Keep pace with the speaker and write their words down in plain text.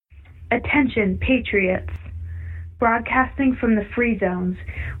Attention, Patriots! Broadcasting from the Free Zones,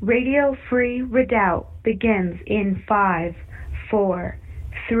 Radio Free Redoubt begins in 5, 4,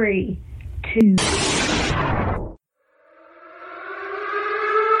 3, 2...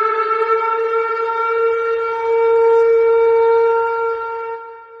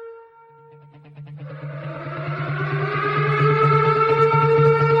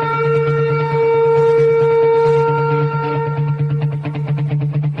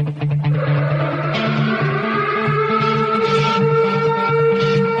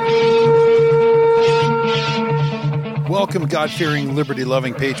 Welcome, God-fearing,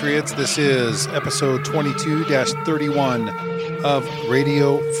 liberty-loving patriots. This is episode 22-31 of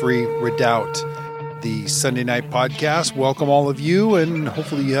Radio Free Redoubt, the Sunday night podcast. Welcome all of you, and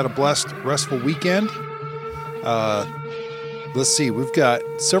hopefully you had a blessed, restful weekend. Let's see, we've got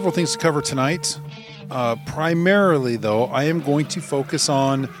several things to cover tonight. Primarily, though, I am going to focus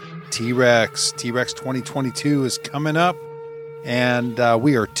on T-Rex. T-Rex 2022 is coming up, and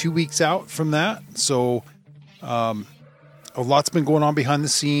we are 2 weeks out from that, so... a lot's been going on behind the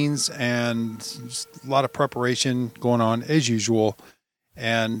scenes and just a lot of preparation going on as usual.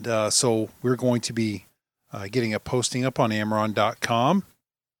 And so we're going to be getting a posting up on Amaron.com,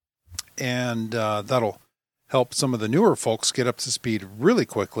 and that'll help some of the newer folks get up to speed really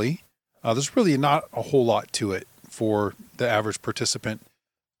quickly. There's really not a whole lot to it for the average participant.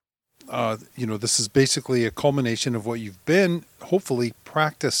 This is basically a culmination of what you've been hopefully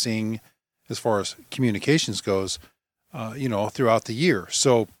practicing as far as communications goes, throughout the year.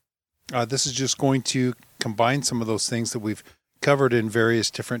 So this is just going to combine some of those things that we've covered in various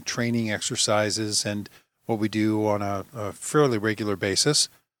different training exercises and what we do on a fairly regular basis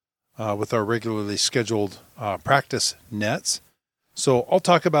with our regularly scheduled practice nets. So I'll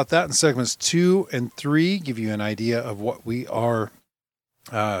talk about that in segments 2 and 3, give you an idea of what we are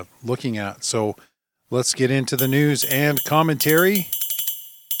looking at. So let's get into the news and commentary.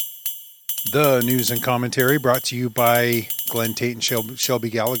 The news and commentary brought to you by Glenn Tate and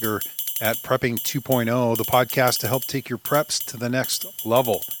Shelby Gallagher at Prepping 2.0, the podcast to help take your preps to the next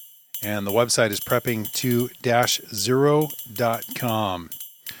level. And the website is prepping2-0.com.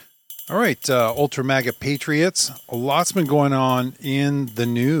 All right, Ultra MAGA Patriots, a lot's been going on in the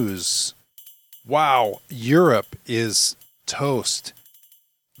news. Wow, Europe is toast.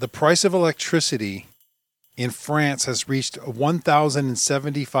 The price of electricity in France has reached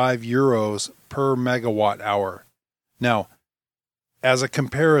 1,075 euros per megawatt hour. Now, as a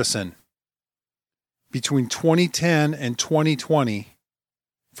comparison, between 2010 and 2020,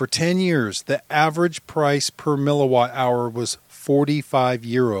 for 10 years, the average price per milliwatt hour was 45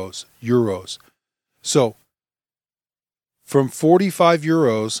 euros. So, from 45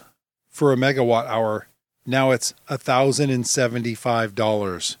 euros for a megawatt hour, now it's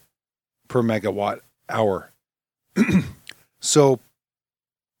 $1,075 per megawatt hour. So,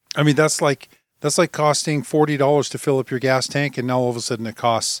 I mean, that's like costing $40 to fill up your gas tank, and now all of a sudden it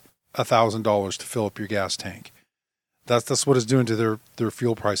costs $1,000 to fill up your gas tank. That's what it's doing to their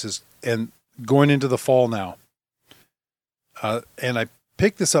fuel prices. And going into the fall now, and I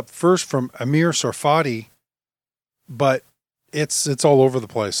picked this up first from Amir Sarfati, but it's all over the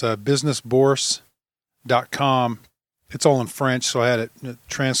place. Businessbourse.com. It's all in French, so I had it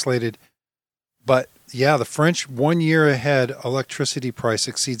translated. But yeah, the French 1 year ahead electricity price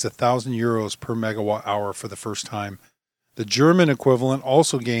exceeds 1,000 euros per megawatt hour for the first time. The German equivalent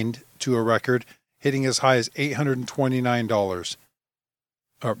also gained to a record, hitting as high as $829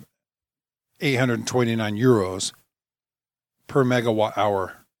 or 829 euros per megawatt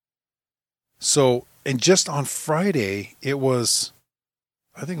hour. So, and just on Friday, I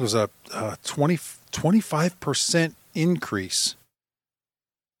think it was a 25% increase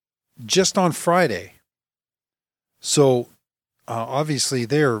just on Friday. So obviously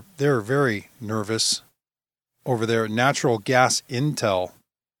they're very nervous over there. Natural Gas Intel.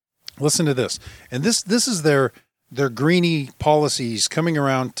 Listen to this. And this is their greenie policies coming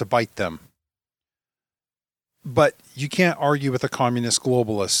around to bite them. But you can't argue with the communist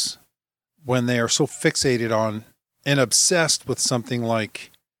globalists when they are so fixated on and obsessed with something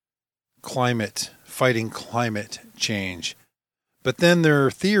like fighting climate change. But then their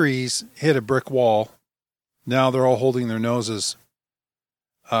theories hit a brick wall. Now they're all holding their noses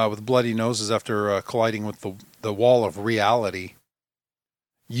with bloody noses after colliding with the wall of reality.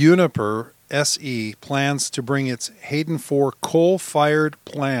 Uniper SE plans to bring its Hayden 4 coal-fired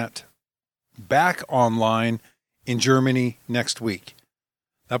plant back online in Germany next week.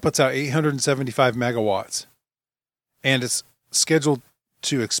 That puts out 875 megawatts. And it's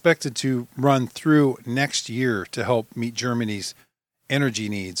expected to run through next year to help meet Germany's energy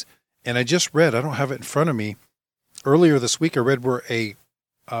needs. And I just read, I don't have it in front of me. Earlier this week, I read where a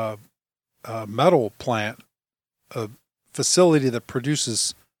metal plant, a facility that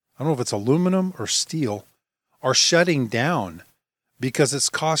produces, I don't know if it's aluminum or steel, are shutting down because it's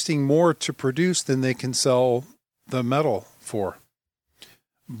costing more to produce than they can sell the metal for.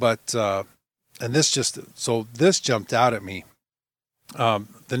 But, and this jumped out at me.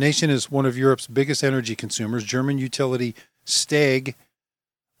 The nation is one of Europe's biggest energy consumers. German utility Stag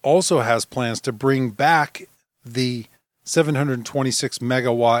also has plans to bring back the 726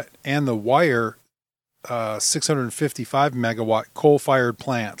 megawatt and the Wire 655 megawatt coal-fired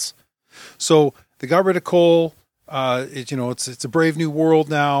plants. So they got rid of coal. It's a brave new world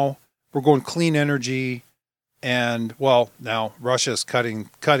now. We're going clean energy, and now Russia's cutting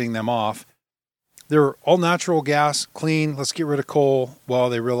them off. They're all natural gas, clean. Let's get rid of coal. Well,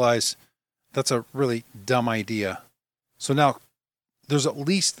 they realize that's a really dumb idea. So now there's at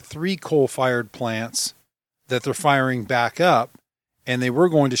least 3 coal-fired plants that they're firing back up, and they were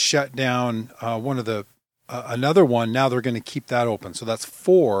going to shut down another one. Now they're going to keep that open. So that's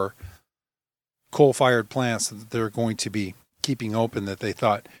 4 coal-fired plants that they're going to be keeping open that they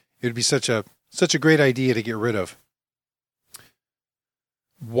thought it would be such a great idea to get rid of.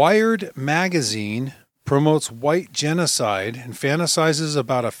 Wired magazine promotes white genocide and fantasizes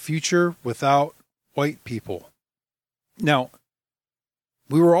about a future without white people. Now,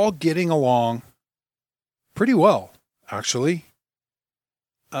 we were all getting along pretty well, actually,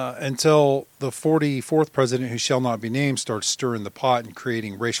 until the 44th president, who shall not be named, starts stirring the pot and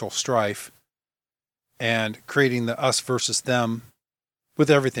creating racial strife and creating the us versus them with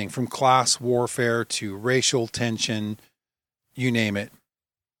everything from class warfare to racial tension, you name it.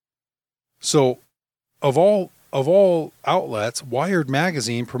 So, of all outlets, Wired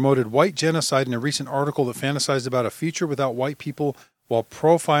magazine promoted white genocide in a recent article that fantasized about a future without white people while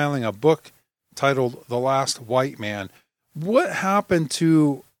profiling a book titled The Last White Man. What happened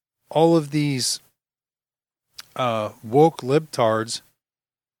to all of these woke libtards?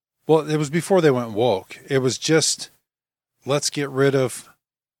 Well, it was before they went woke. It was just, let's get rid of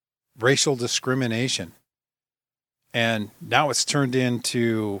racial discrimination. And now it's turned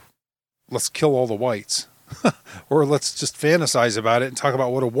into, let's kill all the whites. Or let's just fantasize about it and talk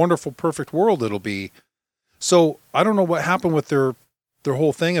about what a wonderful, perfect world it'll be. So I don't know what happened with their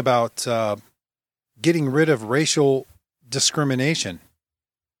whole thing about getting rid of racial discrimination.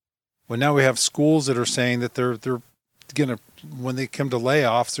 Well, now we have schools that are saying that they're going to, when they come to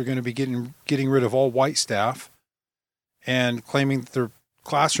layoffs, they're going to be getting rid of all white staff and claiming that their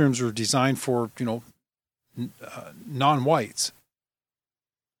classrooms are designed for, non-whites.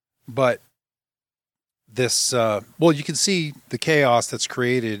 But this, you can see the chaos that's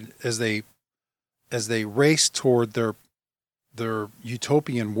created as they race toward their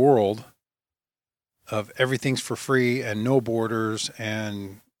utopian world of everything's for free and no borders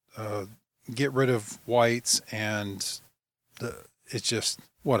and get rid of whites, and it's just,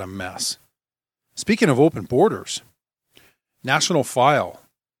 what a mess. Speaking of open borders,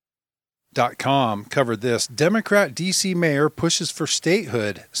 nationalfile.com covered this. Democrat D.C. mayor pushes for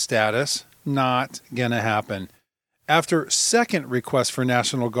statehood status. Not gonna happen. After second request for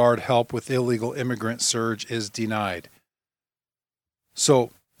National Guard help with illegal immigrant surge is denied. So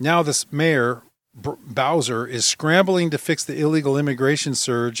now this mayor, Bowser, is scrambling to fix the illegal immigration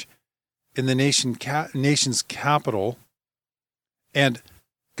surge in the nation's capital. And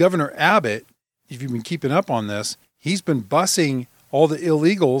Governor Abbott, if you've been keeping up on this, he's been busing all the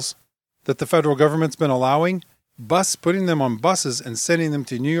illegals that the federal government's been allowing, putting them on buses and sending them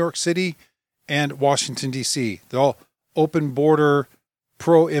to New York City and Washington, D.C. They're all open border,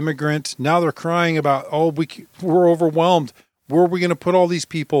 pro-immigrant. Now they're crying about, we're overwhelmed. Where are we going to put all these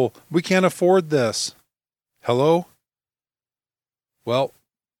people? We can't afford this. Hello? Well,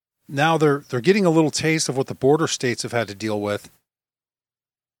 now they're getting a little taste of what the border states have had to deal with,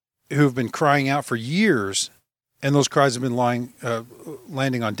 who've been crying out for years, and those cries have been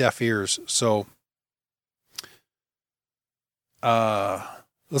landing on deaf ears. So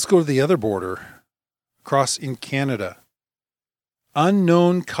let's go to the other border, across in Canada.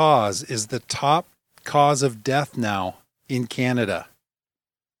 Unknown cause is the top cause of death now in Canada.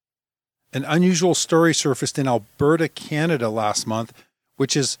 An unusual story surfaced in Alberta, Canada last month,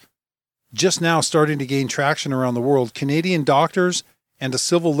 which is just now starting to gain traction around the world. Canadian doctors and a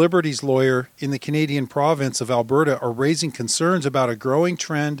civil liberties lawyer in the Canadian province of Alberta are raising concerns about a growing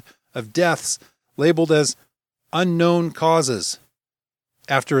trend of deaths labeled as unknown causes,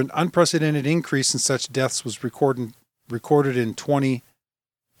 after an unprecedented increase in such deaths was recorded in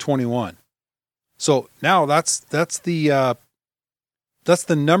 2021. So now that's the That's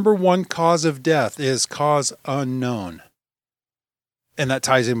the number one cause of death, is cause unknown. And that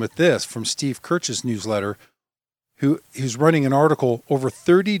ties in with this from Steve Kirch's newsletter, who's running an article, over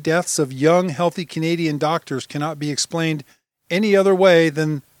 30 deaths of young, healthy Canadian doctors cannot be explained any other way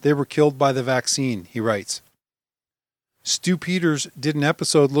than they were killed by the vaccine, he writes. Stu Peters did an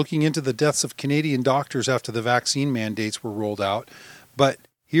episode looking into the deaths of Canadian doctors after the vaccine mandates were rolled out, but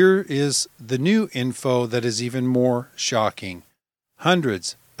here is the new info that is even more shocking.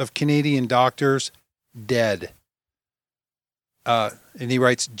 Hundreds of Canadian doctors dead. And he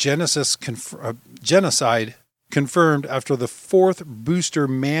writes, genocide confirmed after the fourth booster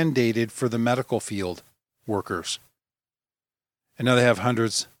mandated for the medical field workers. And now they have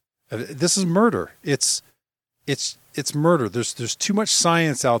hundreds. This is murder. It's murder. There's too much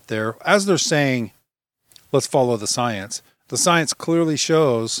science out there. As they're saying, let's follow the science. The science clearly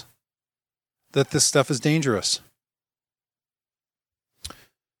shows that this stuff is dangerous.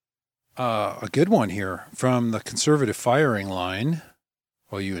 A good one here from the conservative firing line.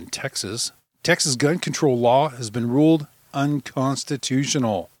 Well, you in Texas. Texas gun control law has been ruled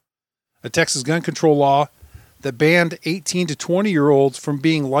unconstitutional. A Texas gun control law that banned 18 to 20-year-olds from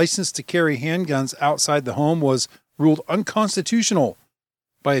being licensed to carry handguns outside the home was ruled unconstitutional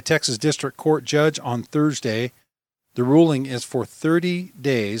by a Texas district court judge on Thursday. The ruling is for 30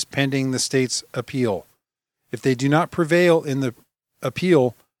 days pending the state's appeal. If they do not prevail in the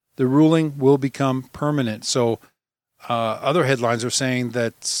appeal, the ruling will become permanent. So other headlines are saying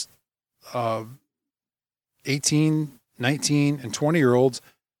that 18, 19, and 20-year-olds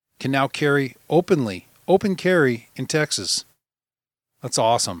can now carry open carry in Texas. That's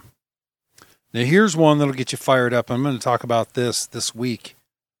awesome. Now here's one that'll get you fired up. I'm going to talk about this week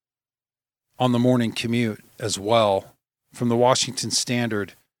on the morning commute as well, from the Washington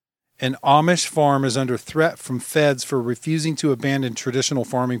Standard. An Amish farm is under threat from feds for refusing to abandon traditional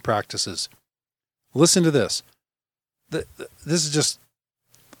farming practices. Listen to this. This is just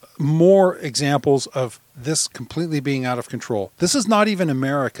more examples of this completely being out of control. This is not even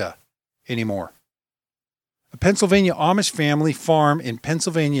America anymore. A Pennsylvania Amish family farm in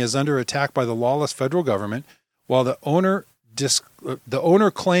Pennsylvania is under attack by the lawless federal government, while the owner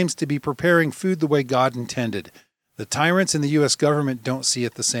claims to be preparing food the way God intended. The tyrants in the U.S. government don't see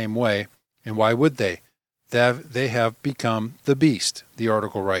it the same way, and why would they? They have become the beast, the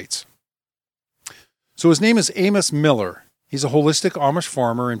article writes. So his name is Amos Miller. He's a holistic Amish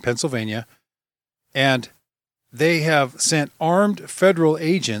farmer in Pennsylvania, and they have sent armed federal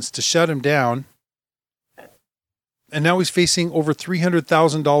agents to shut him down, and now he's facing over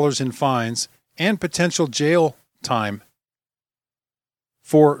 $300,000 in fines and potential jail time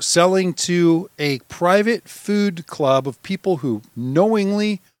for selling to a private food club of people who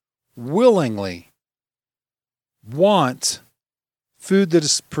knowingly, willingly want food that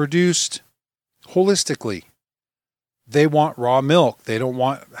is produced holistically. They want raw milk. They don't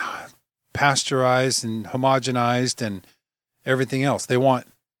want pasteurized and homogenized and everything else. They want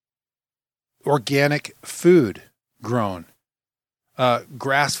organic food grown,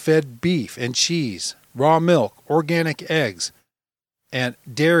 grass-fed beef and cheese, raw milk, organic eggs, and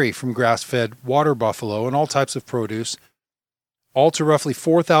dairy from grass-fed water buffalo and all types of produce, all to roughly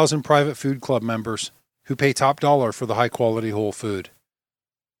 4,000 private food club members who pay top dollar for the high-quality whole food.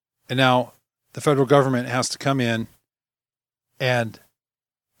 And now the federal government has to come in and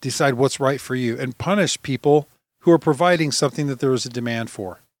decide what's right for you and punish people who are providing something that there is a demand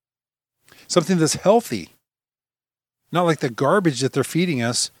for. Something that's healthy. Not like the garbage that they're feeding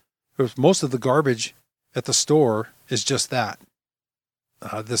us. Most of the garbage at the store is just that.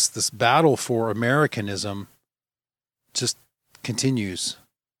 This battle for Americanism just continues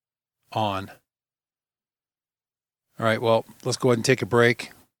on. All right, well, let's go ahead and take a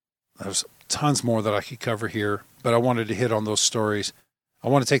break. There's tons more that I could cover here, but I wanted to hit on those stories. I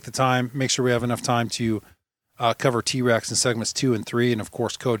want to take the time, make sure we have enough time to cover T-Rex in segments 2 and 3, and of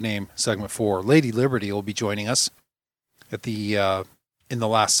course, Codename segment 4. Lady Liberty will be joining us at the in the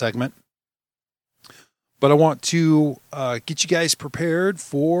last segment. But I want to get you guys prepared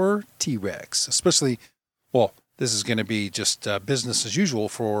for T-Rex, especially, well, this is going to be just business as usual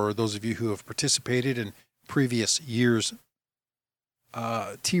for those of you who have participated in previous years'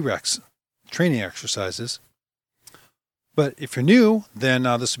 T-Rex training exercises. But if you're new, then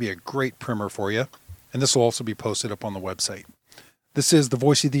this will be a great primer for you, and this will also be posted up on the website. This is the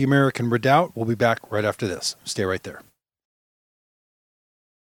Voice of the American Redoubt. We'll be back right after this. Stay right there.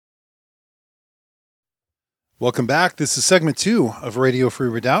 Welcome back. This is segment 2 of Radio Free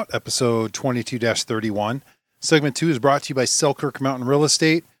Redoubt, episode 22-31. Segment 2 is brought to you by Selkirk Mountain Real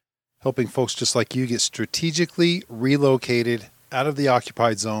Estate, helping folks just like you get strategically relocated out of the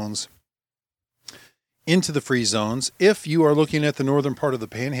occupied zones into the free zones. If you are looking at the northern part of the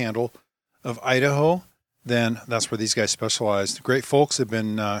panhandle of Idaho, then that's where these guys specialize. The great folks have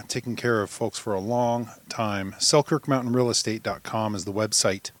been taking care of folks for a long time. SelkirkMountainRealEstate.com is the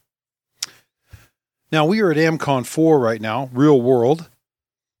website. Now, we are at AmCon 4 right now, real world.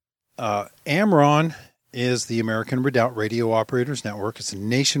 AmRRON is the American Redoubt Radio Operators Network. It's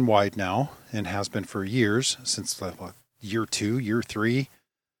nationwide now and has been for years, since year 2, year 3.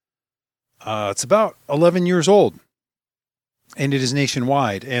 It's about 11 years old, and it is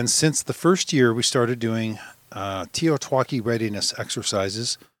nationwide. And since the first year, we started doing Teotihuacan readiness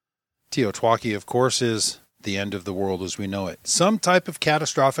exercises. Teotihuacan, of course, is the end of the world as we know it. Some type of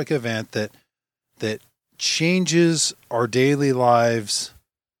catastrophic event that changes our daily lives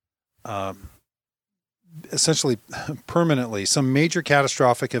essentially permanently, some major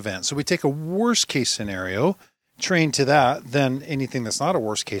catastrophic event. So we take a worst case scenario, train to that, then anything that's not a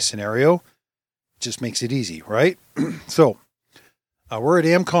worst case scenario just makes it easy, right? So we're at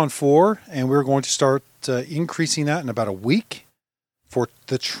AmCon 4, and we're going to start increasing that in about a week for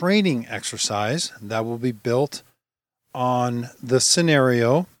the training exercise that will be built on the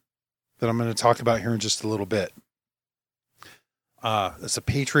scenario that I'm going to talk about here in just a little bit. It's a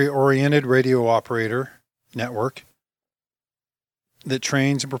Patriot-oriented radio operator network that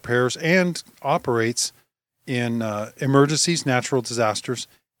trains and prepares and operates in emergencies, natural disasters,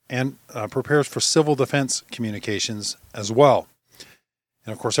 and prepares for civil defense communications as well.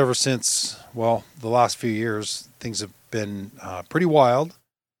 And of course, ever since, the last few years, things have been pretty wild,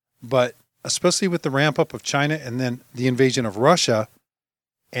 but especially with the ramp up of China and then the invasion of Russia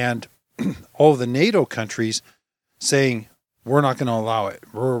and all of the NATO countries saying, we're not going to allow it.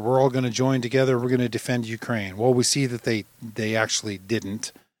 We're all going to join together. We're going to defend Ukraine. Well, we see that they actually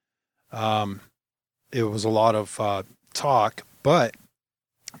didn't. It was a lot of talk, but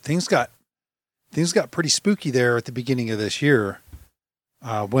things got pretty spooky there at the beginning of this year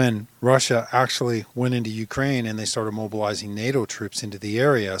when Russia actually went into Ukraine and they started mobilizing NATO troops into the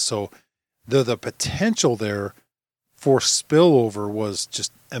area. So the potential there for spillover was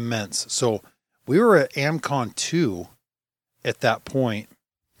just immense. So we were at AmCon 2 at that point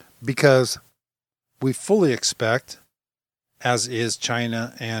because we fully expect, as is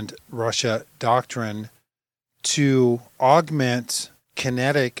China and Russia doctrine, to augment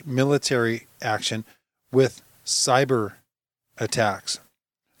kinetic military action with cyber attacks.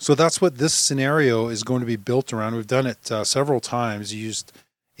 So that's what this scenario is going to be built around. We've done it several times, used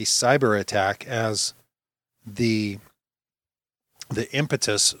a cyber attack as the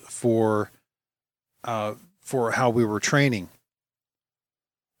impetus for how we were training.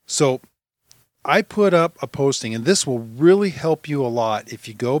 So I put up a posting, and this will really help you a lot if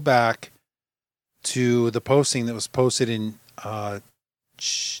you go back to the posting that was posted in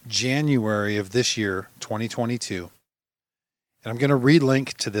January of this year, 2022. And I'm going to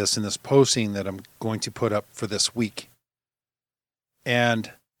relink to this in this posting that I'm going to put up for this week.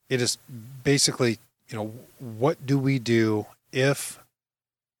 And it is basically, what do we do if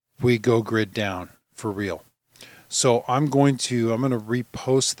we go grid down for real? So I'm going to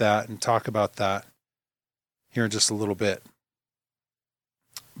repost that and talk about that here in just a little bit.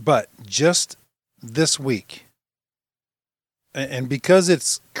 But just this week, and because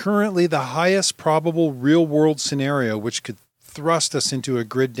it's currently the highest probable real world scenario, which could thrust us into a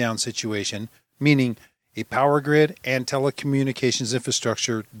grid down situation, meaning a power grid and telecommunications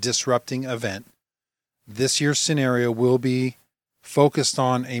infrastructure disrupting event, this year's scenario will be focused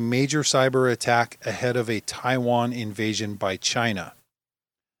on a major cyber attack ahead of a Taiwan invasion by China.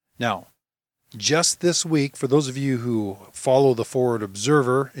 Now, just this week, for those of you who follow the Forward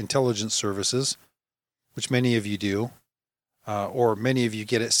Observer intelligence services, which many of you do, or many of you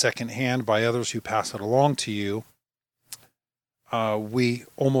get it secondhand by others who pass it along to you, we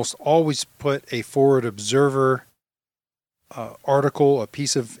almost always put a Forward Observer article, a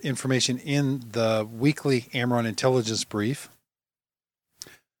piece of information in the weekly AmRRON intelligence brief.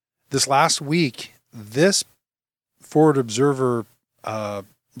 This last week, this Forward Observer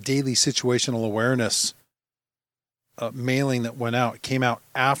daily situational awareness mailing that went out came out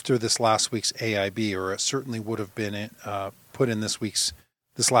after this last week's AIB, or it certainly would have been put in this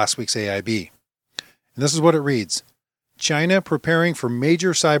last week's AIB. And this is what it reads: China preparing for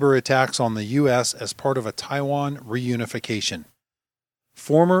major cyber attacks on the U.S. as part of a Taiwan reunification.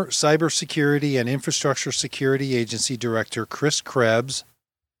 Former Cybersecurity and Infrastructure Security Agency Director Chris Krebs,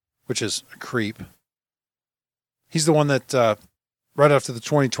 which is a creep. He's the one that right after the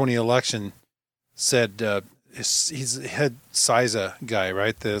 2020 election said he's the head CISA guy,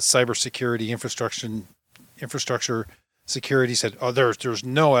 right? The Cybersecurity Infrastructure Security said, "Oh, there's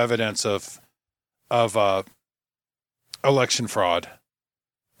no evidence of election fraud,"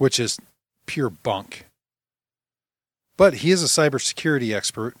 which is pure bunk. But he is a cybersecurity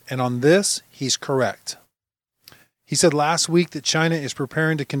expert, and on this, he's correct. He said last week that China is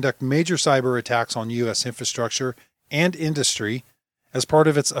preparing to conduct major cyber attacks on U.S. infrastructure and industry as part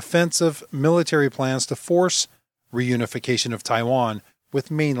of its offensive military plans to force reunification of Taiwan with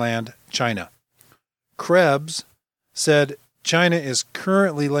mainland China. Krebs said China is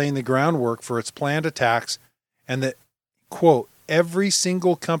currently laying the groundwork for its planned attacks and that, quote, every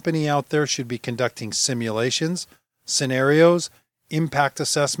single company out there should be conducting simulations, scenarios, impact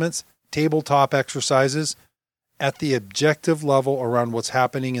assessments, tabletop exercises at the objective level around what's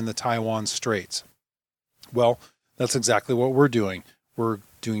happening in the Taiwan Straits. Well, that's exactly what we're doing. We're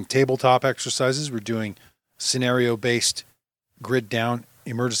doing tabletop exercises. We're doing scenario-based grid down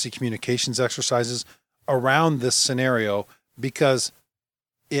emergency communications exercises around this scenario because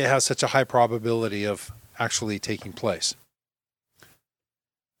it has such a high probability of actually taking place.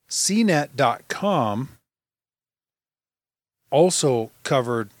 CNET.com also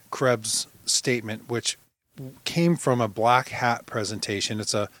covered Krebs' statement, which came from a Black Hat presentation.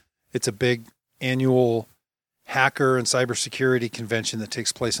 It's a big annual hacker and cybersecurity convention that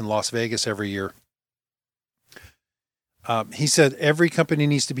takes place in Las Vegas every year. He said every company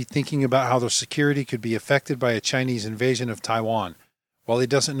needs to be thinking about how their security could be affected by a Chinese invasion of Taiwan. While he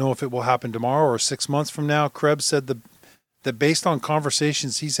doesn't know if it will happen tomorrow or 6 months from now, Krebs said that based on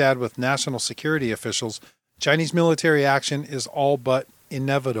conversations he's had with national security officials, Chinese military action is all but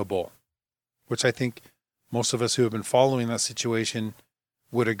inevitable, which I think most of us who have been following that situation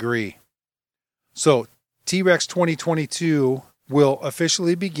would agree. So T-Rex 2022 will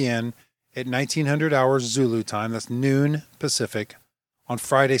officially begin at 1900 hours Zulu time, that's noon Pacific, on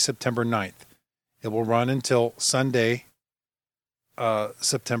Friday, September 9th. It will run until Sunday,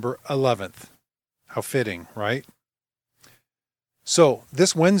 September 11th. How fitting, right? So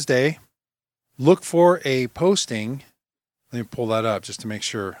this Wednesday, look for a posting. Let me pull that up just to make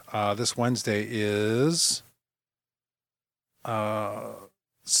sure. This Wednesday is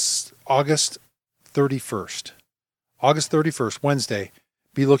August 31st. August 31st, Wednesday.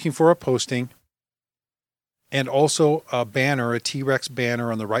 Be looking for a posting and also a banner, a T-Rex banner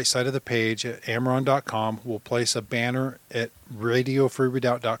on the right side of the page at Amaron.com. We'll place a banner at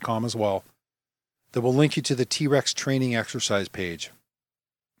RadioFreeRedoubt.com as well that will link you to the T-Rex training exercise page.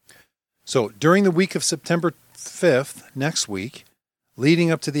 So during the week of September 5th, next week,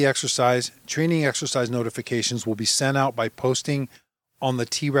 leading up to the exercise, training exercise notifications will be sent out by posting on the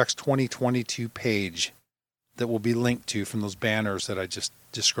T-Rex 2022 page that will be linked to from those banners that I just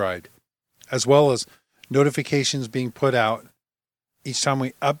described, as well as notifications being put out each time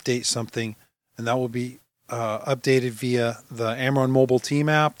we update something, and that will be updated via the Amaron mobile team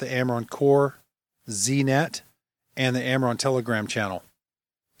app, the Amaron Core, ZNet, and the Amaron Telegram channel,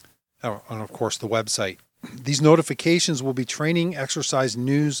 and of course the website. These notifications will be training exercise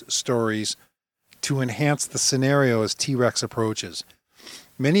news stories to enhance the scenario as T-Rex approaches.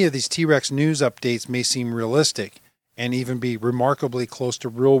 Many of these T-Rex news updates may seem realistic and even be remarkably close to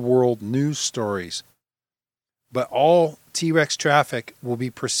real-world news stories. But all T-Rex traffic will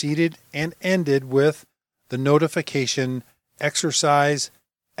be preceded and ended with the notification exercise.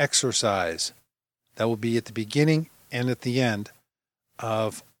 That will be at the beginning and at the end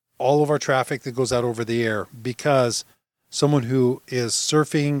of all of our traffic that goes out over the air, because someone who is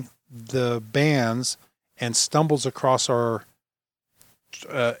surfing the bands and stumbles across our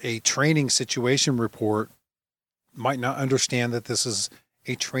a training situation report might not understand that this is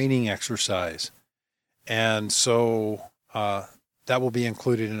a training exercise. And so that will be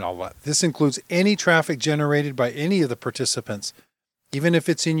included in all that. This includes any traffic generated by any of the participants, even if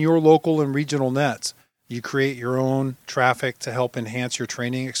it's in your local and regional nets. You create your own traffic to help enhance your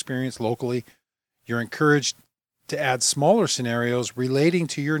training experience locally. You're encouraged to add smaller scenarios relating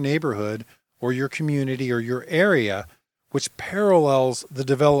to your neighborhood or your community or your area, which parallels the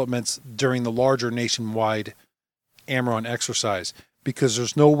developments during the larger nationwide Amaron exercise, because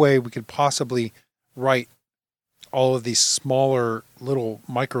there's no way we could possibly write all of these smaller little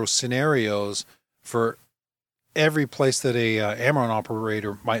micro scenarios for every place that a Amaron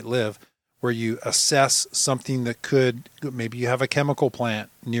operator might live, where you assess something that could, maybe you have a chemical plant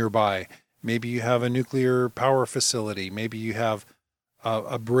nearby, maybe you have a nuclear power facility, maybe you have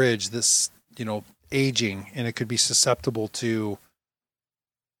a bridge that's, aging, and it could be susceptible to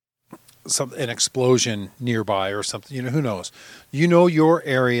an explosion nearby or something. Who knows? You know your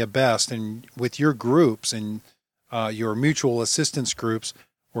area best, and with your groups and your mutual assistance groups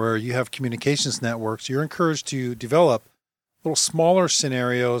where you have communications networks, you're encouraged to develop little smaller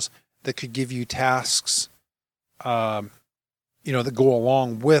scenarios that could give you tasks, that go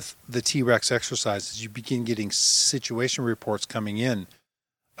along with the T-Rex exercises. You begin getting situation reports coming in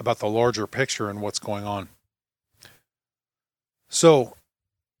about the larger picture and what's going on. So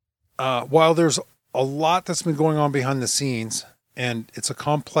while there's a lot that's been going on behind the scenes, and it's a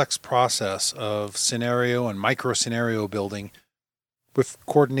complex process of scenario and micro scenario building with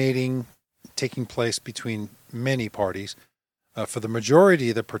coordinating taking place between many parties, for the majority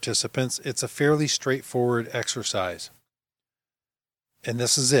of the participants, it's a fairly straightforward exercise. And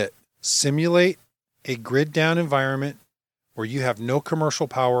this is it. Simulate a grid down environment where you have no commercial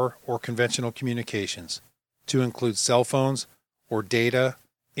power or conventional communications, to include cell phones or data,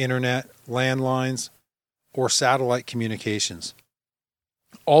 internet, landlines, or satellite communications.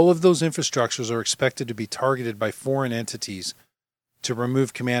 All of those infrastructures are expected to be targeted by foreign entities to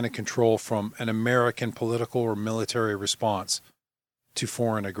remove command and control from an American political or military response to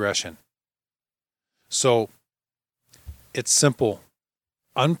foreign aggression. So it's simple.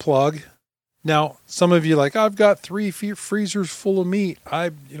 Unplug. Now, some of you like, I've got 3 freezers full of meat.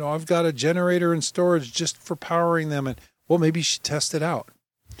 I've got a generator in storage just for powering them. And well, maybe you should test it out.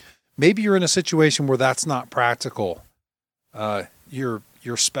 Maybe you're in a situation where that's not practical. Your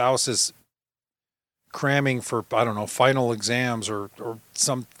spouse is cramming for, final exams or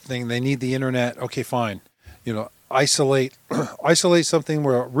something. They need the internet. Okay, fine. Isolate something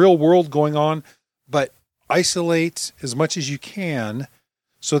where real world going on, but isolate as much as you can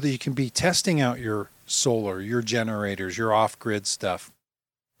so that you can be testing out your solar, your generators, your off-grid stuff,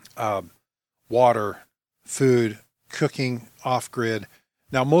 water, food, cooking off-grid.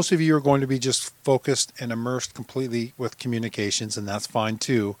 Now, most of you are going to be just focused and immersed completely with communications, and that's fine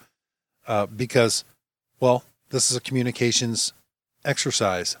too, because, this is a communications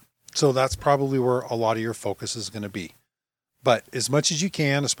exercise. So that's probably where a lot of your focus is going to be. But as much as you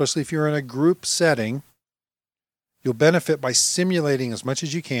can, especially if you're in a group setting, you'll benefit by simulating as much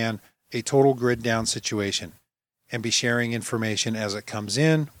as you can a total grid down situation and be sharing information as it comes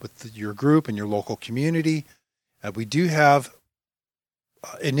in with your group and your local community. We do have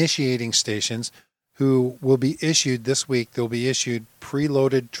initiating stations who will be issued this week. They'll be issued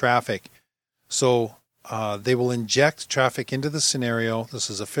preloaded traffic. So they will inject traffic into the scenario. This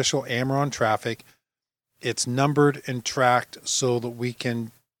is official Amron traffic. It's numbered and tracked so that we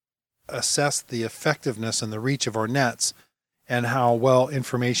can assess the effectiveness and the reach of our nets and how well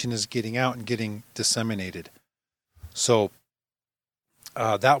information is getting out and getting disseminated. So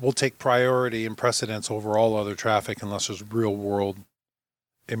that will take priority and precedence over all other traffic unless there's real world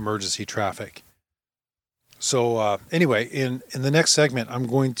emergency traffic. So anyway, in the next segment, I'm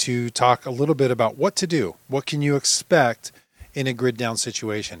going to talk a little bit about what to do. What can you expect in a grid down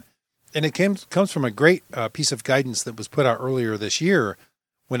situation? And it comes from a great piece of guidance that was put out earlier this year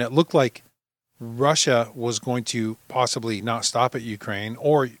when it looked like Russia was going to possibly not stop at Ukraine,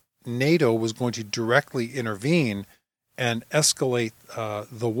 or NATO was going to directly intervene and escalate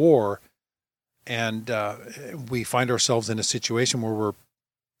the war. And we find ourselves in a situation where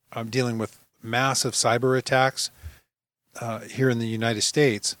we're dealing with massive cyber attacks here in the United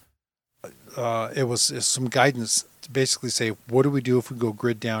States. It was some guidance to basically say, what do we do if we go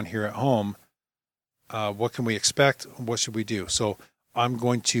grid down here at home? What can we expect? What should we do? So I'm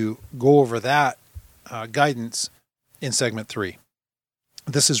going to go over that guidance in segment 3.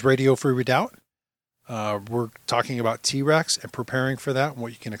 This is Radio Free Redoubt. We're talking about T-Rex and preparing for that and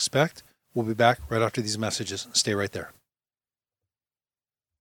what you can expect. We'll be back right after these messages. Stay right there.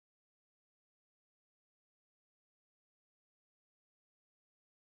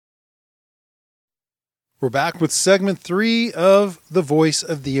 We're back with segment 3 of The Voice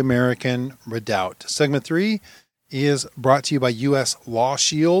of the American Redoubt. Segment 3 is brought to you by U.S. Law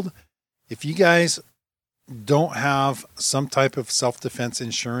Shield. If you guys don't have some type of self-defense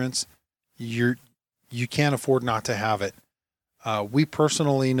insurance, you can't afford not to have it. We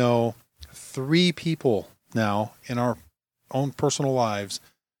personally know 3 people now in our own personal lives,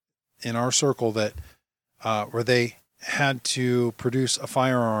 in our circle, that where they had to produce a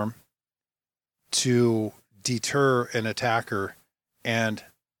firearm to deter an attacker. And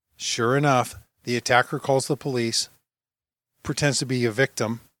sure enough, the attacker calls the police, pretends to be a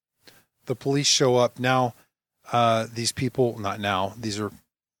victim. The police show up. Now, these people, not now, these are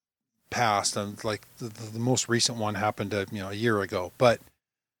past, and like the most recent one happened a year ago, but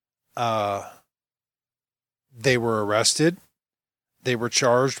they were arrested. They were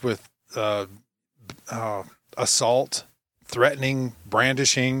charged with assault, threatening,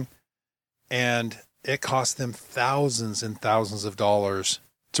 brandishing, and it cost them thousands and thousands of dollars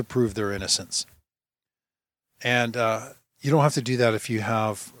to prove their innocence. And You don't have to do that if you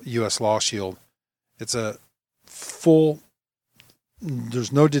have U.S. Law Shield. It's a full,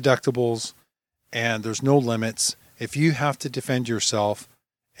 there's no deductibles and there's no limits. If you have to defend yourself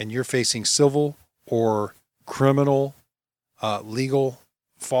and you're facing civil or criminal legal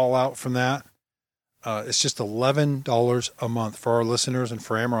fallout from that, it's just $11 a month for our listeners and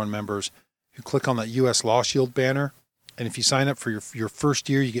for Amaron members who click on that U.S. Law Shield banner. And if you sign up for your first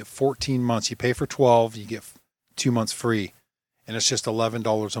year, you get 14 months. You pay for 12, you get 2 months free. And it's just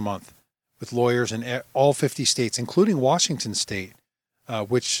 $11 a month with lawyers in all 50 states, including Washington State,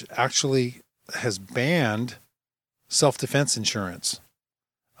 which actually has banned self-defense insurance,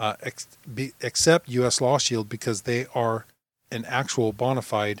 except U.S. Law Shield, because they are an actual bona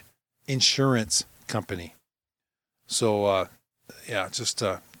fide insurance company. So, just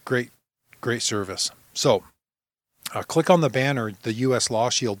a great service. So, click on the banner, the U.S. Law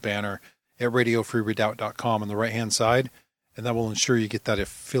Shield banner at radiofreeredoubt.com on the right-hand side, and that will ensure you get that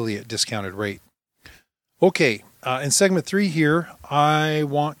affiliate discounted rate. Okay, in segment 3 here, I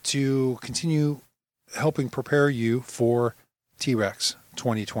want to continue helping prepare you for T-Rex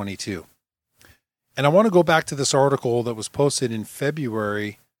 2022. And I want to go back to this article that was posted in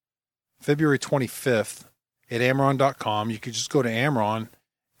February 25th at Amaron.com. You could just go to Amaron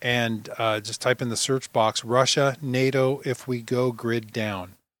and just type in the search box, Russia, NATO, if we go grid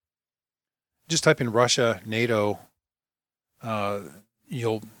down. Just type in Russia, NATO,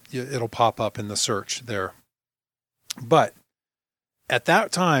 it'll pop up in the search there. But at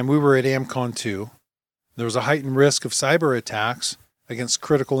that time, we were at AMCON 2. There was a heightened risk of cyber attacks against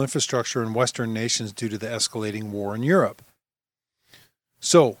critical infrastructure in Western nations due to the escalating war in Europe.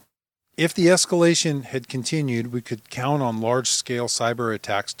 So, if the escalation had continued, we could count on large-scale cyber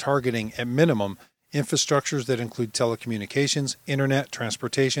attacks targeting, at minimum, infrastructures that include telecommunications, internet,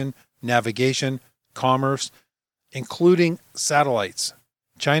 transportation, navigation, commerce, including satellites.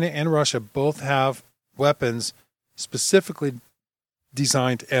 China and Russia both have weapons specifically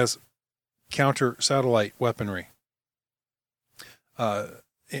designed as counter-satellite weaponry.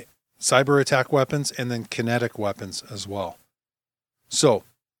 Cyber attack weapons and then kinetic weapons as well. So,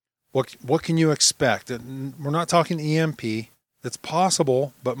 what can you expect? We're not talking EMP. That's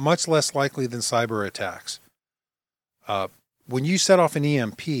possible, but much less likely than cyber attacks. When you set off an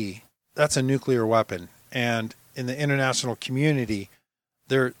EMP, that's a nuclear weapon. And in the international community,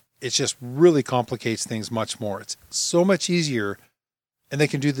 it just really complicates things much more. It's so much easier, and they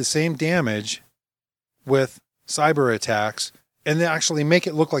can do the same damage with cyber attacks, and they actually make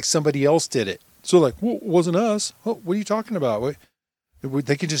it look like somebody else did it. So like, well, it wasn't us. Oh, what are you talking about?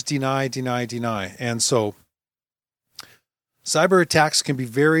 They can just deny. And so cyber attacks can be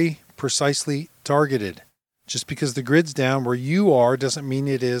very precisely targeted. Just because the grid's down where you are doesn't mean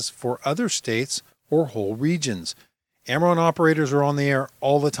it is for other states or whole regions. Amaron operators are on the air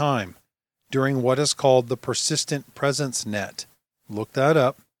all the time during what is called the Persistent Presence Net. Look that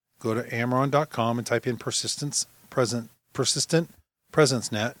up. Go to Amaron.com and type in Persistent Presence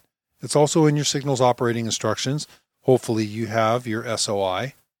Net. It's also in your Signals operating instructions. Hopefully you have your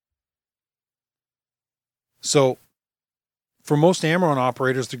SOI. So for most Amaron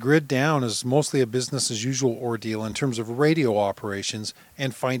operators, the grid down is mostly a business as usual ordeal in terms of radio operations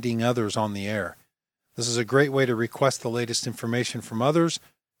and finding others on the air. This is a great way to request the latest information from others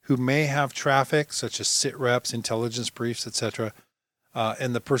who may have traffic, such as sit reps, intelligence briefs, etc.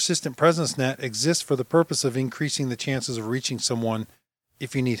 And the Persistent Presence Net exists for the purpose of increasing the chances of reaching someone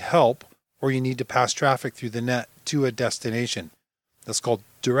if you need help or you need to pass traffic through the net to a destination. That's called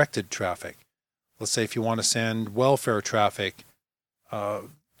directed traffic. Let's say if you want to send welfare traffic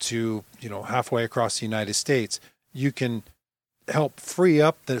to halfway across the United States, you can help free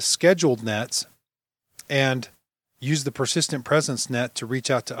up the scheduled nets and use the Persistent Presence Net to reach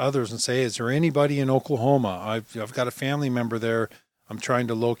out to others and say, is there anybody in Oklahoma? I've got a family member there I'm trying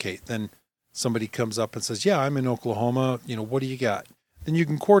to locate. Then somebody comes up and says, yeah, I'm in Oklahoma. What do you got? Then you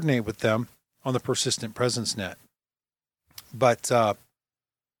can coordinate with them on the Persistent Presence Net. But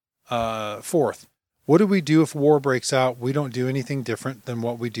fourth, what do we do if war breaks out? We don't do anything different than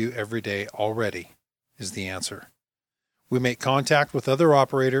what we do every day already, is the answer. We make contact with other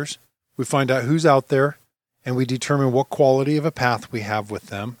operators. We find out who's out there, and we determine what quality of a path we have with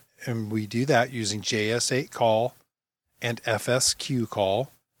them. And we do that using JS8 call and FSQ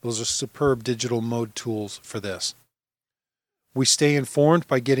call. Those are superb digital mode tools for this. We stay informed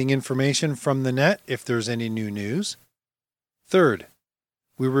by getting information from the net if there's any new news. Third,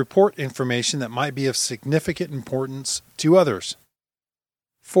 we report information that might be of significant importance to others.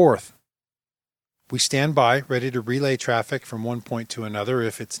 Fourth, we stand by ready to relay traffic from one point to another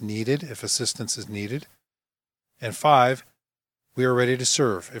if it's needed, if assistance is needed. And 5, we are ready to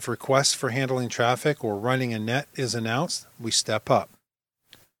serve. If requests for handling traffic or running a net is announced, we step up.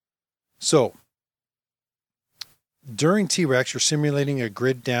 So, during T-Rex, you're simulating a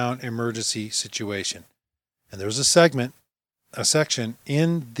grid down emergency situation. And there's a section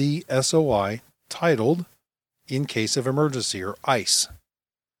in the SOI titled In Case of Emergency, or ICE.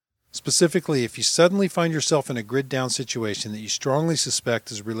 Specifically, if you suddenly find yourself in a grid down situation that you strongly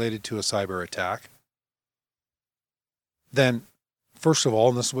suspect is related to a cyber attack, then first of all,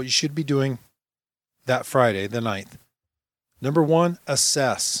 and this is what you should be doing that Friday, the 9th. Number one,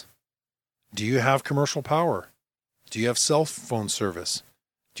 assess. Do you have commercial power? Do you have cell phone service?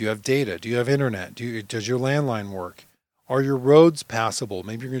 Do you have data? Do you have internet? Does your landline work? Are your roads passable?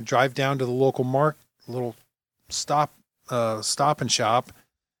 Maybe you're going to drive down to the local little stop and shop,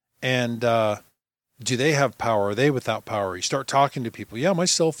 and do they have power? Are they without power? You start talking to people. Yeah, my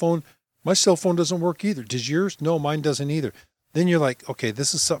cell phone doesn't work either. Does yours? No, mine doesn't either. Then you're like, okay,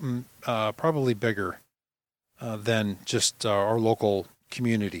 this is something probably bigger than just our local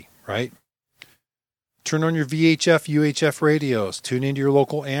community, right? Turn on your VHF, UHF radios. Tune into your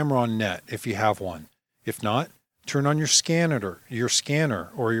local Amron net if you have one. If not, turn on your scanner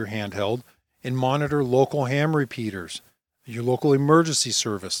or your handheld and monitor local ham repeaters, your local emergency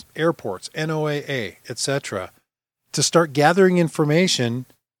service, airports, NOAA, etc. to start gathering information.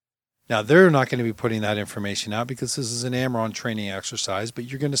 Now, they're not going to be putting that information out because this is an Amron training exercise, but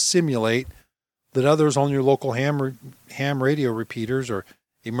you're going to simulate that others on your local ham radio repeaters or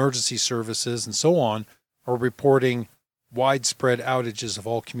emergency services and so on are reporting widespread outages of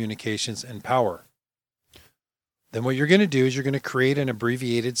all communications and power. Then what you're going to do is you're going to create an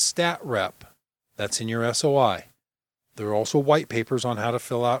abbreviated stat rep. That's in your SOI. There are also white papers on how to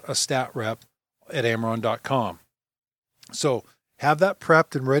fill out a stat rep at Amron.com. So have that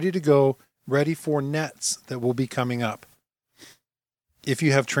prepped and ready to go, ready for nets that will be coming up. If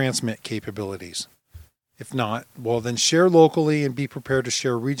you have transmit capabilities. If not, well, then share locally and be prepared to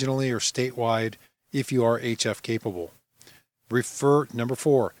share regionally or statewide if you are HF capable. Number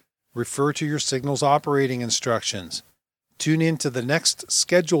 4, refer to your signal's operating instructions. Tune into the next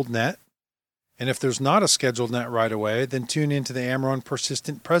scheduled net. And if there's not a scheduled net right away, then tune into the Amron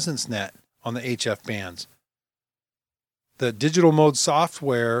Persistent Presence net on the HF bands. The digital mode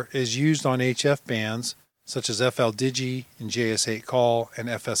software is used on HF bands such as FLDigi and JS8 call and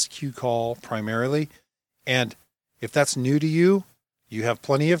FSQ call primarily. And if that's new to you, you have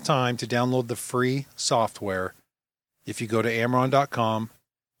plenty of time to download the free software. If you go to Amron.com,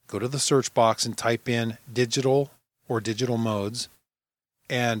 go to the search box and type in digital or digital modes,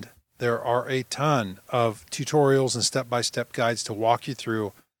 and there are a ton of tutorials and step-by-step guides to walk you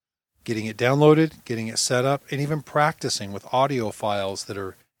through getting it downloaded, getting it set up, and even practicing with audio files that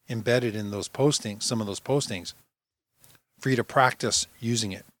are embedded in those postings, some of those postings, for you to practice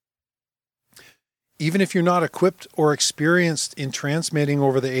using it. Even if you're not equipped or experienced in transmitting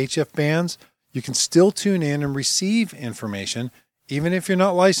over the HF bands, you can still tune in and receive information, even if you're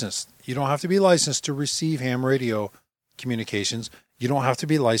not licensed. You don't have to be licensed to receive ham radio communications. You don't have to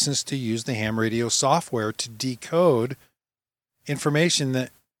be licensed to use the ham radio software to decode information that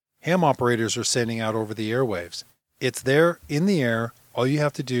ham operators are sending out over the airwaves. It's there in the air. All you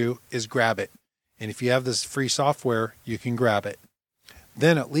have to do is grab it. And if you have this free software, you can grab it.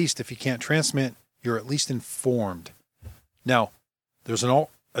 Then at least if you can't transmit, you're at least informed. Now, there's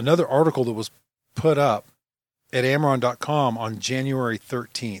another article that was put up at Amron.com on January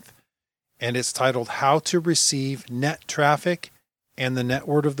 13th, and it's titled How to Receive Net Traffic and the Net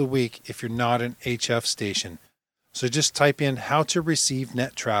Word of the Week if you're not an HF station. So just type in how to receive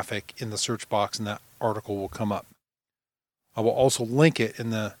net traffic in the search box and that article will come up. I will also link it in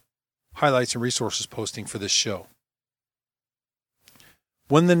the highlights and resources posting for this show.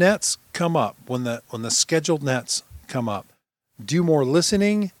 When the nets come up, when the scheduled nets come up, do more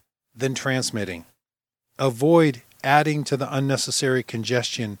listening than transmitting. Avoid adding to the unnecessary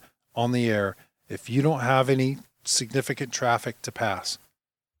congestion on the air if you don't have any significant traffic to pass.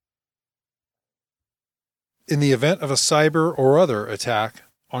 In the event of a cyber or other attack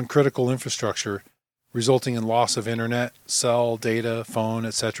on critical infrastructure, resulting in loss of internet, cell, data, phone,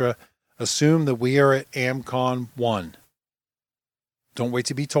 etc., assume that we are at AMCON 1. Don't wait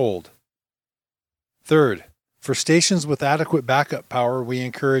to be told. Third, for stations with adequate backup power, we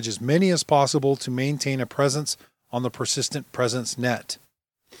encourage as many as possible to maintain a presence on the Persistent Presence net.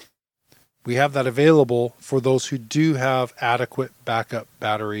 We have that available for those who do have adequate backup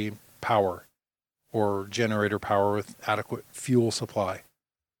battery power or generator power with adequate fuel supply.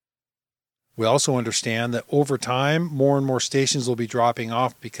 We also understand that over time, more and more stations will be dropping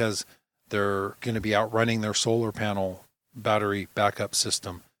off because they're going to be outrunning their solar panel battery backup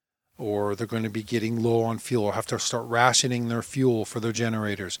system, or they're going to be getting low on fuel or have to start rationing their fuel for their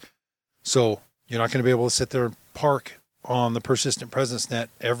generators. So you're not going to be able to sit there and park on the persistent presence net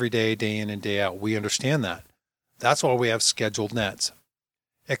every day, day in and day out. We understand that. That's why we have scheduled nets.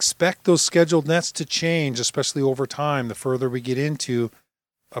 Expect those scheduled nets to change, especially over time. The further we get into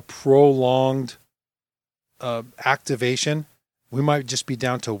a prolonged activation, we might just be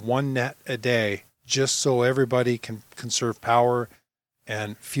down to one net a day, just so everybody can conserve power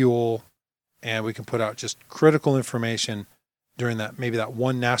and fuel, and we can put out just critical information during that, maybe that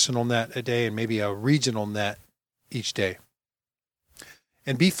one national net a day and maybe a regional net each day.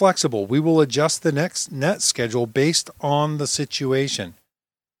 And be flexible. We will adjust the next net schedule based on the situation.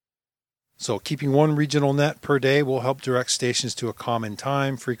 So keeping one regional net per day will help direct stations to a common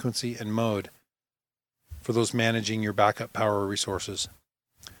time, frequency, and mode for those managing your backup power resources.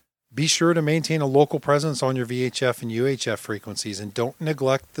 Be sure to maintain a local presence on your VHF and UHF frequencies, and don't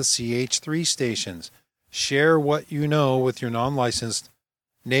neglect the CH3 stations. Share what you know with your non-licensed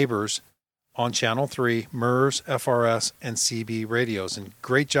neighbors on Channel 3, MERS, FRS, and CB radios. And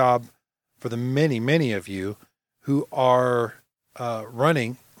great job for the many of you who are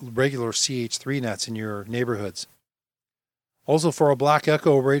running regular CH3 nets in your neighborhoods. Also, for our Black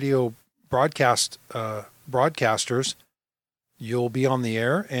Echo radio broadcasters, you'll be on the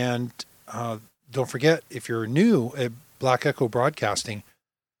air. And don't forget, if you're new at Black Echo Broadcasting,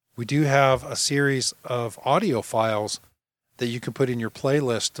 we do have a series of audio files that you can put in your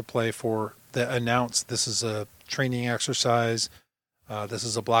playlist to play for that announce this is a training exercise. This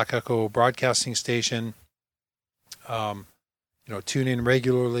is a Black Echo broadcasting station. Tune in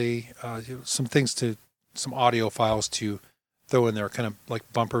regularly. Some audio files to throw in there, kind of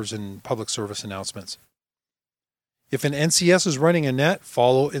like bumpers and public service announcements. If an NCS is running a net,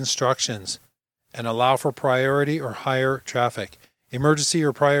 follow instructions and allow for priority or higher traffic. Emergency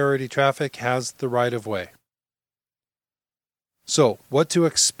or priority traffic has the right of way. So, what to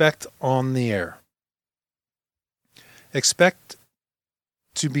expect on the air? Expect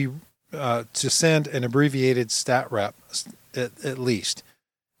to send an abbreviated stat rep at least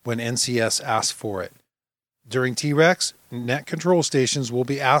when NCS asks for it. During TREX, net control stations will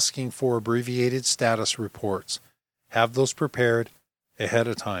be asking for abbreviated status reports. Have those prepared ahead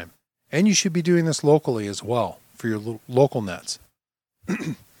of time. And you should be doing this locally as well for your local nets.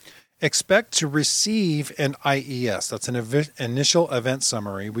 Expect to receive an IES. That's an initial event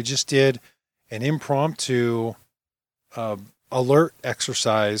summary. We just did an impromptu alert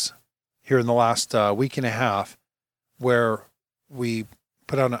exercise here in the last week and a half where we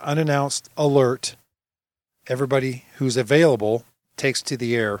put out an unannounced alert. Everybody who's available takes to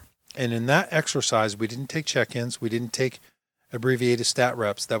the air. And in that exercise, we didn't take check-ins. We didn't take abbreviated stat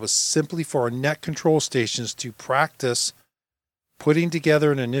reps. That was simply for our net control stations to practice putting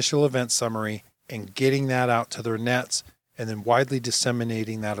together an initial event summary and getting that out to their nets, and then widely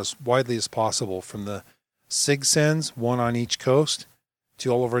disseminating that as widely as possible from the SIG sends, one on each coast,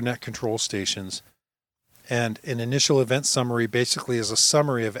 to all of our net control stations. And an initial event summary basically is a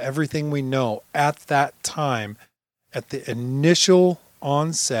summary of everything we know at that time, at the initial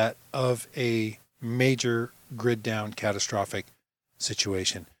onset of a major grid down catastrophic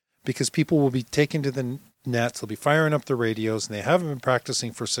situation. Because people will be taken to the nets, they'll be firing up the radios, and they haven't been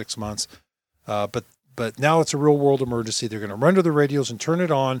practicing for 6 months. But now it's a real world emergency. They're going to run to the radios and turn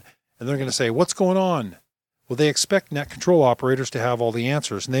it on, and they're going to say, what's going on? Well, they expect net control operators to have all the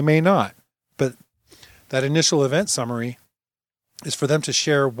answers, and they may not. But that initial event summary is for them to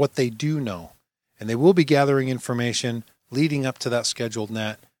share what they do know. And they will be gathering information leading up to that scheduled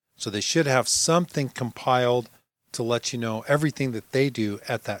net. So they should have something compiled to let you know everything that they do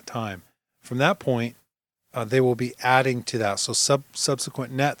at that time. From that point, they will be adding to that. So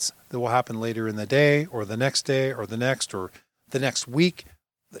subsequent nets that will happen later in the day or the next week,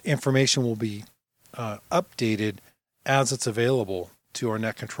 the information will be updated as it's available to our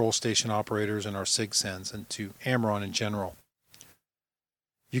net control station operators and our SIG sends and to Amron in general.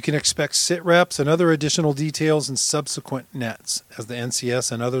 You can expect sit reps and other additional details in subsequent nets as the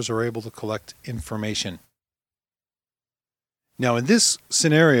NCS and others are able to collect information. Now, in this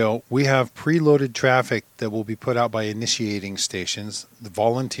scenario, we have preloaded traffic that will be put out by initiating stations, the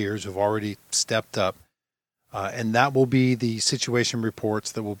volunteers who've already stepped up, and that will be the situation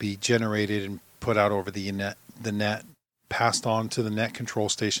reports that will be generated and put out over the net, passed on to the net control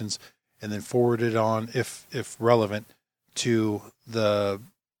stations, and then forwarded on, if relevant, to the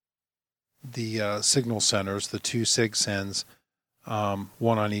signal centers, the 2 SIG sends,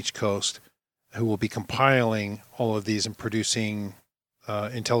 one on each coast, who will be compiling all of these and producing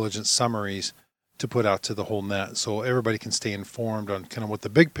intelligence summaries to put out to the whole net so everybody can stay informed on kind of what the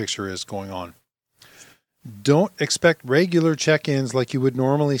big picture is going on. Don't expect regular check-ins like you would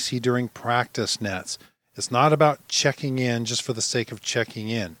normally see during practice nets. It's not about checking in just for the sake of checking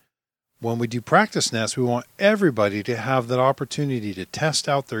in. When we do practice nets, we want everybody to have that opportunity to test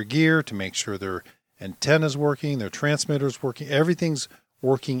out their gear, to make sure their antenna's working, their transmitter's working, everything's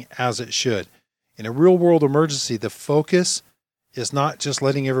working as it should. In a real-world emergency, the focus is not just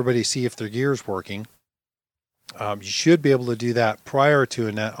letting everybody see if their gear is working. You should be able to do that prior to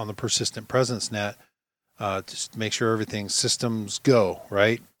a net on the persistent presence net. Just make sure everything's systems go,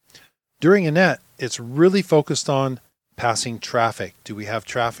 right? During a net, it's really focused on passing traffic. Do we have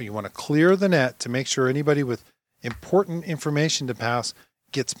traffic? You want to clear the net to make sure anybody with important information to pass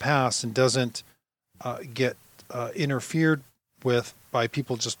gets passed and doesn't get interfered with by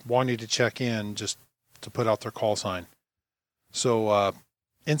people just wanting to check in just to put out their call sign. So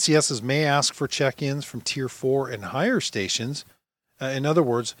NCSs may ask for check-ins from Tier 4 and higher stations. In other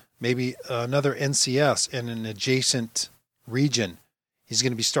words, maybe another NCS in an adjacent region. He's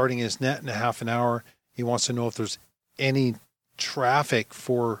going to be starting his net in a half an hour. He wants to know if there's any traffic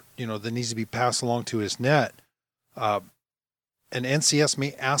for, that needs to be passed along to his net. An NCS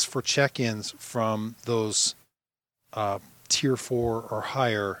may ask for check-ins from those Tier 4 or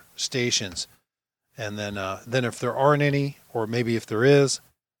higher stations. And then if there aren't any, or maybe if there is,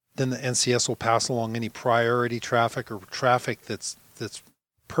 then the NCS will pass along any priority traffic or traffic that's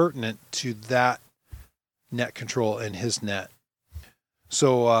pertinent to that net control in his net.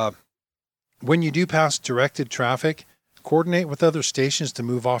 So when you do pass directed traffic, coordinate with other stations to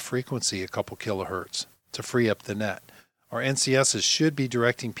move off frequency a couple kilohertz to free up the net. Our NCSs should be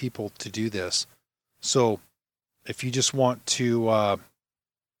directing people to do this. So if you just want to,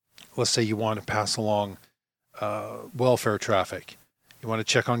 let's say you want to pass along welfare traffic, you want to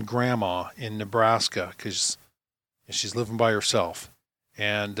check on grandma in Nebraska because she's living by herself.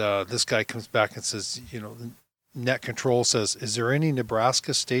 And this guy comes back and says, net control says, is there any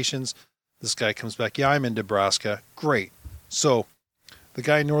Nebraska stations? This guy comes back, yeah, I'm in Nebraska. Great. So the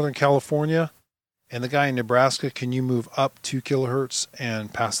guy in Northern California and the guy in Nebraska, can you move up 2 kilohertz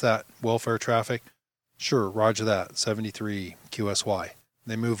and pass that welfare traffic? Sure, roger that, 73 QSY.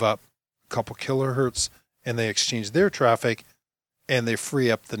 They move up a couple kilohertz and they exchange their traffic and they free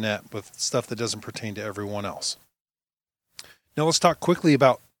up the net with stuff that doesn't pertain to everyone else. Now let's talk quickly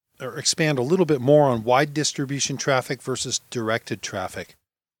about, or expand a little bit more on wide distribution traffic versus directed traffic.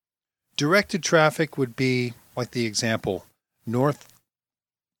 Directed traffic would be like the example, Northern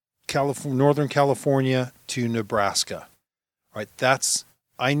California to Nebraska. Right?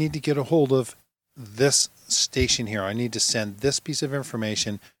 I need to get a hold of this station here. I need to send this piece of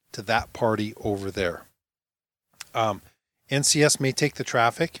information to that party over there. NCS may take the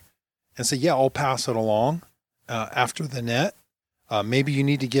traffic and say, yeah, I'll pass it along after the net. Maybe you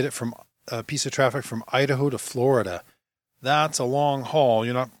need to get it from a piece of traffic from Idaho to Florida. That's a long haul.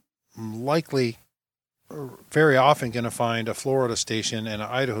 You're not likely very often going to find a Florida station and an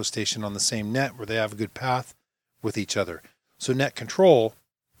Idaho station on the same net where they have a good path with each other. So net control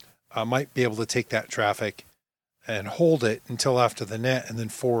might be able to take that traffic and hold it until after the net and then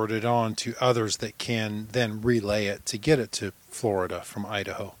forward it on to others that can then relay it to get it to Florida from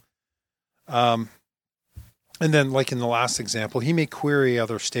Idaho. And then like in the last example, he may query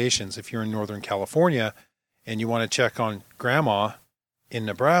other stations. If you're in Northern California and you want to check on grandma in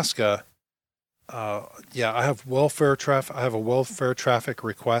Nebraska, I have welfare traffic. I have a welfare traffic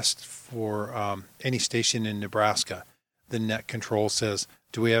request for any station in Nebraska. The net control says,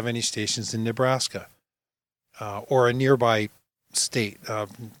 do we have any stations in Nebraska? Or a nearby state?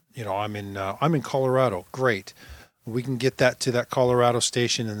 I'm in Colorado. Great. We can get that to that Colorado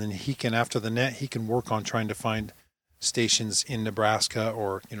station, and then he can, after the net, he can work on trying to find stations in Nebraska,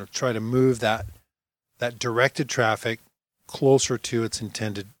 or try to move that directed traffic closer to its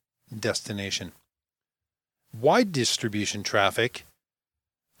intended destination. Wide distribution traffic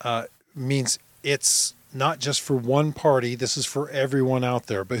means it's not just for one party. This is for everyone out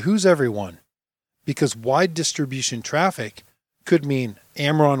there. But who's everyone? Because wide distribution traffic could mean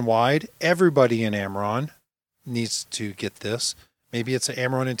Amron wide. Everybody in Amron needs to get this. Maybe it's an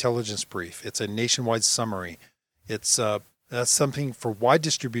Amron intelligence brief. It's a nationwide summary. It's that's something for wide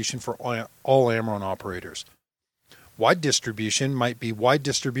distribution for all Amron operators. Wide distribution might be wide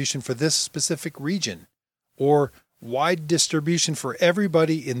distribution for this specific region, or wide distribution for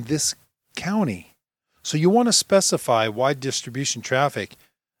everybody in this county. So you want to specify wide distribution traffic.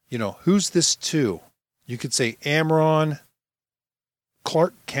 Who's this to? You could say Amron,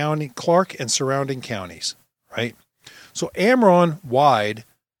 Clark County, Clark and surrounding counties, right? So Amron wide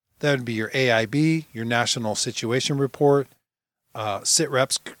That would be your AIB, your National Situation Report,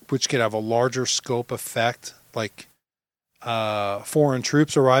 SITREPs, which could have a larger scope effect, like foreign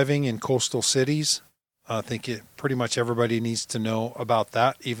troops arriving in coastal cities. I think pretty much everybody needs to know about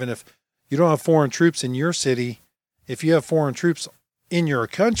that. Even if you don't have foreign troops in your city, if you have foreign troops in your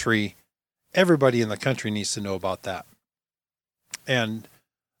country, everybody in the country needs to know about that. And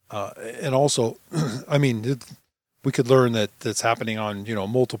also, I mean, we could learn that that's happening on,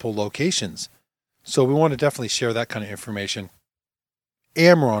 multiple locations. So we want to definitely share that kind of information.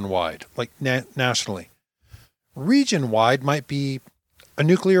 Amron-wide, like nationally. Region-wide might be a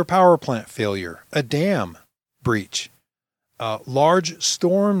nuclear power plant failure, a dam breach, large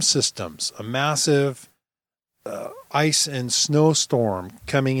storm systems, a massive ice and snowstorm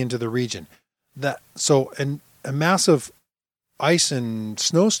coming into the region. And a massive ice and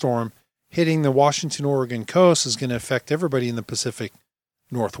snowstorm hitting the Washington, Oregon coast is going to affect everybody in the Pacific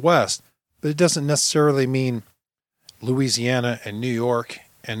Northwest, but it doesn't necessarily mean Louisiana and New York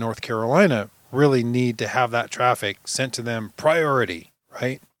and North Carolina really need to have that traffic sent to them priority,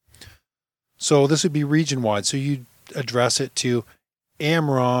 right? So this would be region-wide. So you address it to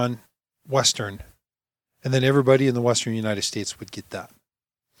Amron Western, and then everybody in the Western United States would get that.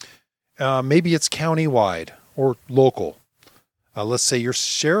 Maybe it's county-wide or local. Let's say your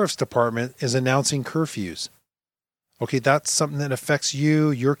sheriff's department is announcing curfews. Okay, that's something that affects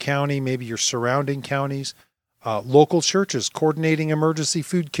you, your county, maybe your surrounding counties. Local churches coordinating emergency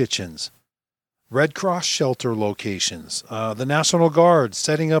food kitchens. Red Cross shelter locations. The National Guard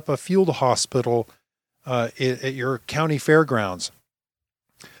setting up a field hospital at your county fairgrounds.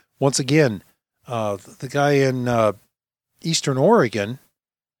 Once again, the guy in Eastern Oregon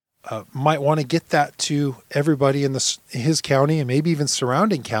might want to get that to everybody in his county and maybe even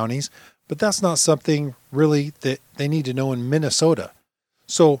surrounding counties, but that's not something really that they need to know in Minnesota.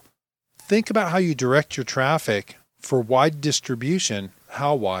 So think about how you direct your traffic for wide distribution.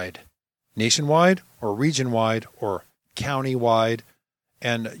 How wide? Nationwide or region-wide or county-wide,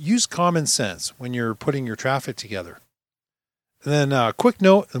 and use common sense when you're putting your traffic together. And then a quick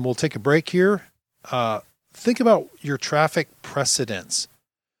note, and we'll take a break here. Think about your traffic precedents.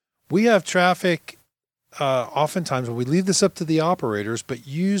 We have traffic oftentimes, when we leave this up to the operators, but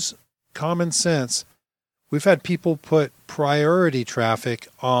use common sense. We've had people put priority traffic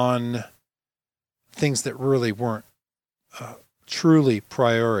on things that really weren't truly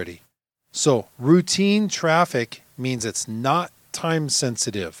priority. So routine traffic means it's not time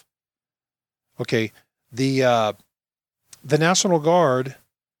sensitive. Okay, the National Guard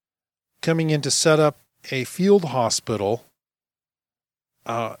coming in to set up a field hospital,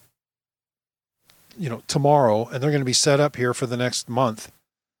 tomorrow, and they're going to be set up here for the next month.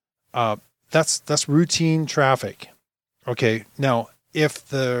 That's routine traffic. Okay, now if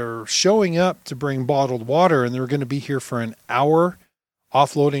they're showing up to bring bottled water and they're going to be here for an hour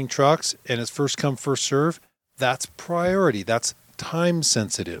offloading trucks and it's first come, first serve, that's priority. That's time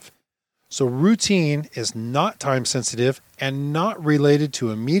sensitive. So routine is not time sensitive and not related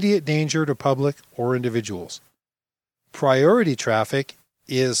to immediate danger to public or individuals. Priority traffic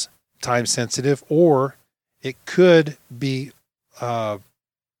is time sensitive, or it could be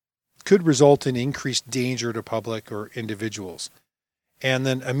could result in increased danger to public or individuals. And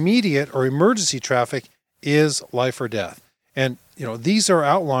then immediate or emergency traffic is life or death. And these are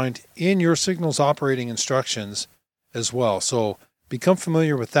outlined in your signals operating instructions as well. So become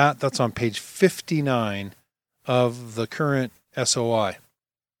familiar with that. That's on page 59 of the current SOI.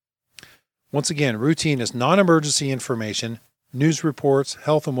 Once again, routine is non-emergency information, news reports,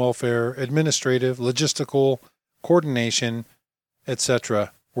 health and welfare, administrative, logistical, coordination,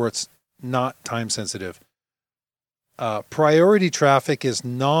 etc., where it's not time sensitive. Priority traffic is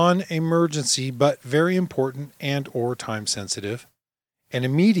non-emergency but very important and or time sensitive. And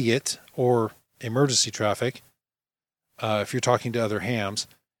immediate or emergency traffic, if you're talking to other hams,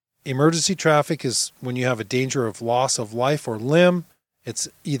 emergency traffic is when you have a danger of loss of life or limb. It's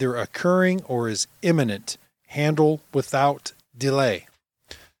either occurring or is imminent. Handle without delay.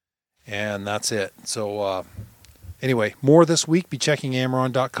 And that's it. So anyway, more this week. Be checking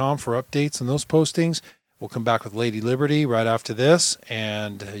Amron.com for updates on those postings. We'll come back with Lady Liberty right after this,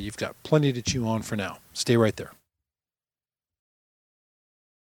 and you've got plenty to chew on for now. Stay right there.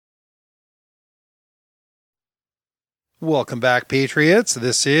 Welcome back, Patriots.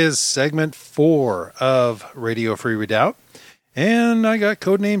 This is segment 4 of Radio Free Redoubt. And I got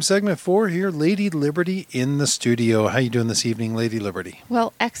codename segment 4 here, Lady Liberty in the studio. How you doing this evening, Lady Liberty?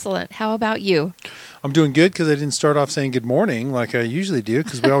 Well, excellent. How about you? I'm doing good because I didn't start off saying good morning like I usually do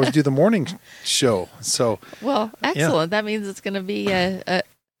because we always do the morning show. So, well, excellent. Yeah. That means it's going to be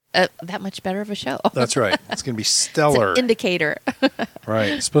that much better of a show. That's right. It's going to be It's stellar. an indicator.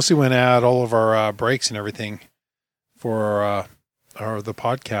 Right. Especially when I add all of our breaks and everything for the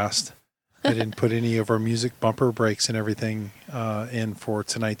podcast. I didn't put any of our music bumper breaks and everything in for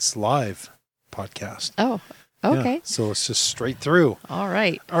tonight's live podcast. Oh, okay. Yeah, so it's just straight through. All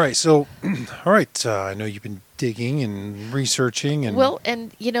right. All right. So, all right. I know you've been digging and researching. And Well,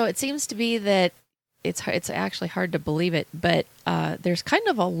 and it seems to be that it's actually hard to believe it, but there's kind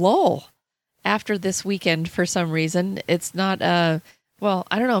of a lull after this weekend for some reason. It's not well,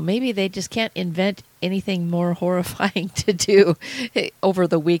 I don't know, maybe they just can't invent anything more horrifying to do over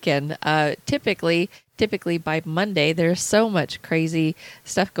the weekend. Typically by Monday there's so much crazy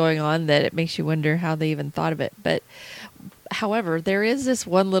stuff going on that it makes you wonder how they even thought of it. But however, there is this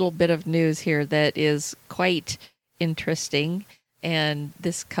one little bit of news here that is quite interesting. And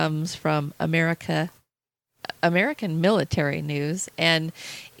this comes from American Military News, and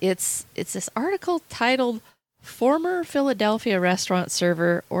it's this article titled "Former Philadelphia Restaurant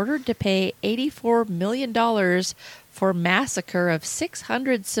Server Ordered to Pay $84 million for Massacre of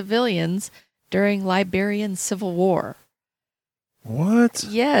 600 Civilians During Liberian Civil War." what?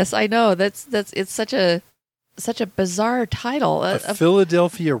 Yes, I know. It's such a bizarre title. A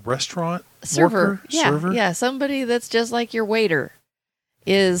Philadelphia restaurant server. worker? Yeah, Server? yeah, somebody that's just like your waiter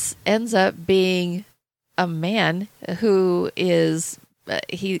ends up being a man who is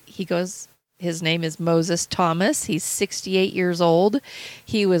he goes. His name is Moses Thomas. He's 68 years old.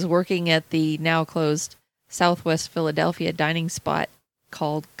 He was working at the now closed Southwest Philadelphia dining spot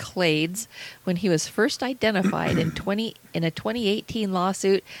called Clade's when he was first identified in a 2018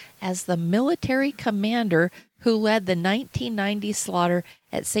 lawsuit as the military commander who led the 1990 slaughter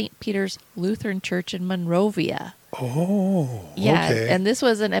at St. Peter's Lutheran Church in Monrovia. Oh, Yeah, okay. and this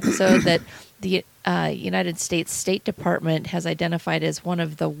was an episode that the United States State Department has identified as one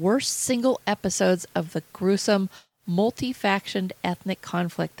of the worst single episodes of the gruesome multi-factioned ethnic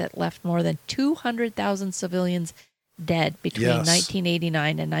conflict that left more than 200,000 civilians dead between Yes.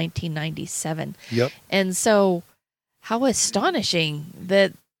 1989 and 1997. Yep. And so how astonishing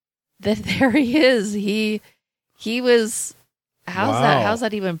that there he is. He was Wow. how's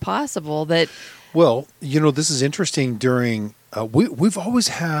that even possible that Well, this is interesting during, we've always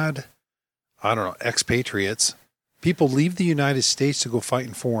had, I don't know, expatriates. People leave the United States to go fight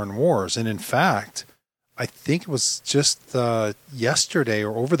in foreign wars. And in fact, I think it was just yesterday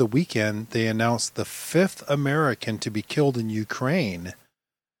or over the weekend, they announced the 5th American to be killed in Ukraine,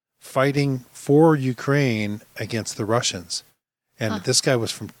 fighting for Ukraine against the Russians. And this guy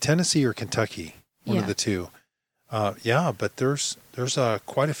was from Tennessee or Kentucky, one of the two. But there's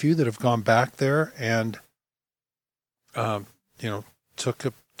quite a few that have gone back there and,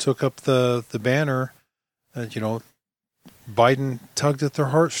 took up the banner. Biden tugged at their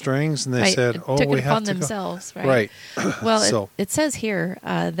heartstrings and they right, said, took we it have upon to themselves, go. right? Well, So- it says here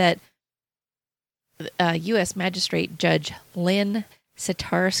that U.S. Magistrate Judge Lynn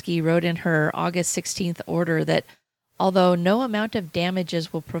Sitarsky wrote in her August 16th order that although no amount of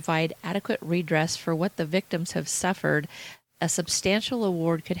damages will provide adequate redress for what the victims have suffered, a substantial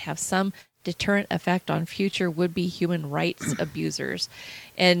award could have some deterrent effect on future would-be human rights abusers.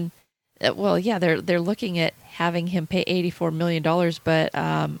 And they're looking at having him pay $84 million,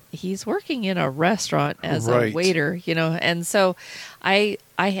 but he's working in a restaurant as a waiter, and so I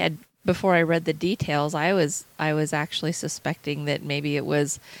had, before I read the details, I was actually suspecting that maybe it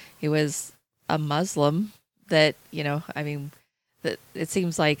was a Muslim that, that it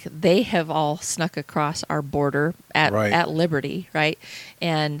seems like they have all snuck across our border at Liberty, right?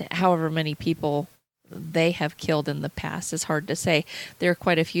 And however many people they have killed in the past is hard to say. There are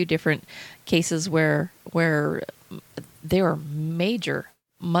quite a few different cases where there are major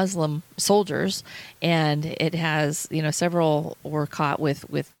Muslim soldiers, and it has, several were caught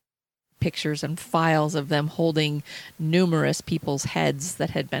with pictures and files of them holding numerous people's heads that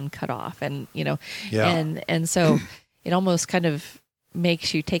had been cut off, and and so it almost kind of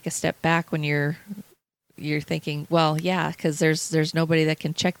makes you take a step back when you're thinking, well, yeah, because there's nobody that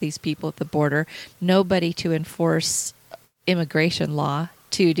can check these people at the border, nobody to enforce immigration law,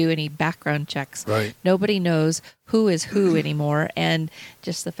 to do any background checks. Right. Nobody knows who is who anymore, and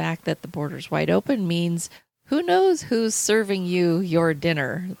just the fact that the border's wide open means who knows who's serving you your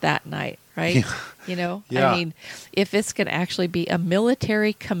dinner that night, right? Yeah. I mean, if it's going to actually be a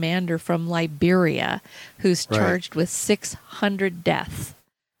military commander from Liberia who's charged with 600 deaths.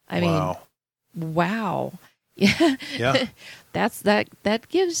 I mean, wow. Yeah. Yeah. that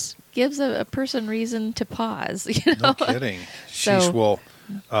gives a person reason to pause. No kidding. So- Sheesh. Well,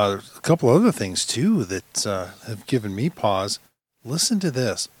 a couple other things too that have given me pause. Listen to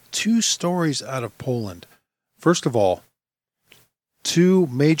this. two stories out of Poland. First of all, two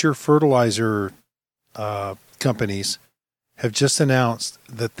major fertilizer companies have just announced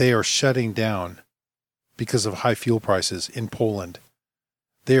that they are shutting down because of high fuel prices in Poland.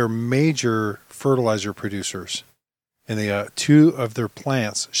 They are major fertilizer producers, and they got two of their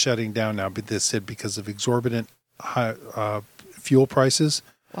plants shutting down now. But they said because of exorbitant high fuel prices.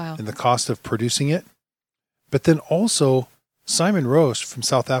 Wow. And the cost of producing it. But then also, Simon Roast from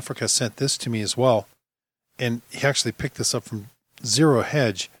South Africa sent this to me as well, and he actually picked this up from Zero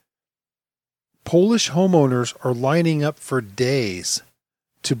Hedge. Polish homeowners are lining up for days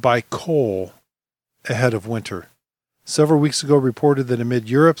to buy coal ahead of winter. Several weeks ago reported that amid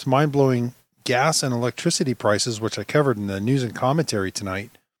Europe's mind-blowing gas and electricity prices, which I covered in the news and commentary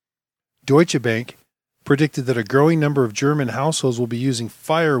tonight, Deutsche Bank predicted that a growing number of German households will be using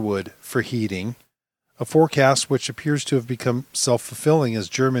firewood for heating, a forecast which appears to have become self-fulfilling as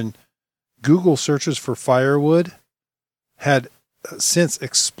German Google searches for firewood had since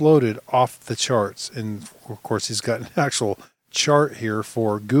exploded off the charts. And of course, he's got an actual chart here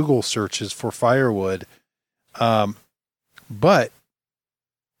for Google searches for firewood. But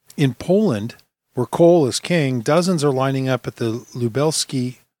in Poland, where coal is king, dozens are lining up at the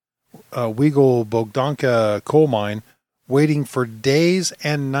Lubelski Wigel Bogdanka coal mine, waiting for days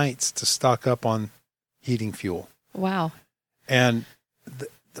and nights to stock up on heating fuel. Wow. And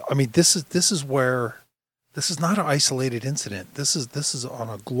I mean, this is where this is not an isolated incident. This is on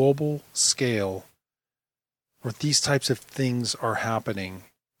a global scale where these types of things are happening.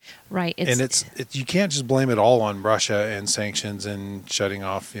 Right. It's you can't just blame it all on Russia and sanctions and shutting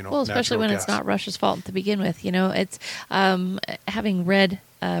off, well, especially when gas. It's not Russia's fault to begin with. It's having read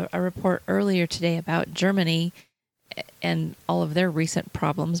a report earlier today about Germany and all of their recent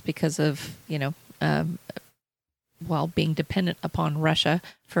problems because of, being dependent upon Russia,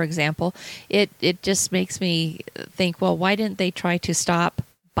 for example. It just makes me think, well, why didn't they try to stop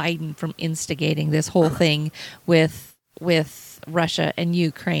Biden from instigating this whole thing with Russia and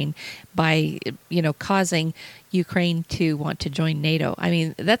Ukraine by, causing Ukraine to want to join NATO? I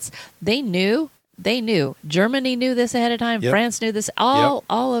mean, they knew. Germany knew this ahead of time. Yep. France knew this. All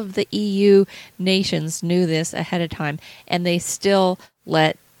of the EU nations knew this ahead of time, and they still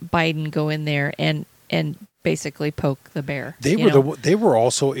let Biden go in there and basically poke the bear. They were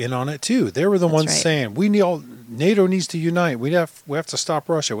also in on it too. They were the ones saying NATO needs to unite. We have to stop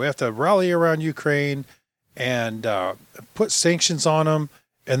Russia. We have to rally around Ukraine and put sanctions on them.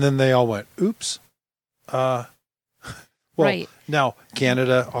 And then they all went, oops. Right. Now,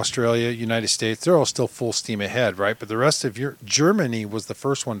 Canada, Australia, United States, they're all still full steam ahead, right? But the rest of Germany was the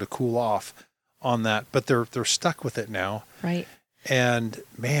first one to cool off on that. But they're stuck with it now. Right. And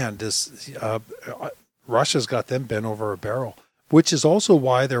man, Russia's got them bent over a barrel, which is also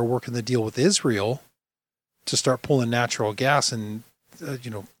why they're working the deal with Israel to start pulling natural gas and,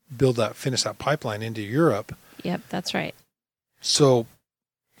 finish that pipeline into Europe. Yep, that's right. So,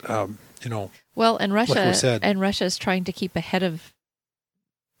 well, and Russia, like we said, and Russia is trying to keep ahead of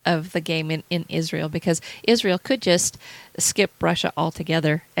the game in Israel, because Israel could just skip Russia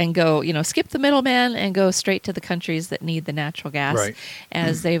altogether and go, skip the middleman and go straight to the countries that need the natural gas, right,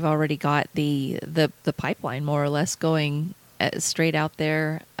 as they've already got the pipeline more or less going straight out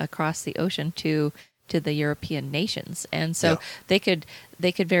there across the ocean to the European nations. And so they could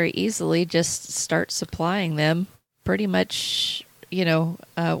very easily just start supplying them pretty much,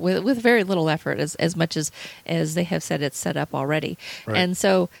 with very little effort, as much as they have said it's set up already. Right. And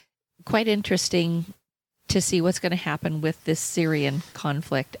so quite interesting to see what's going to happen with this Syrian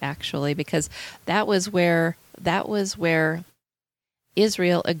conflict, actually, because that was where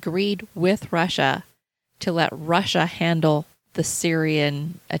Israel agreed with Russia to let Russia handle the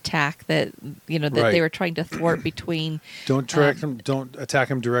Syrian attack that they were trying to thwart between. Don't attack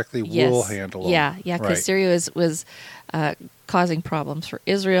him directly. Yes, we'll handle him. Yeah, because right. Syria was causing problems for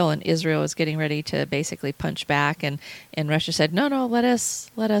Israel, and Israel was getting ready to basically punch back, and Russia said, no, let us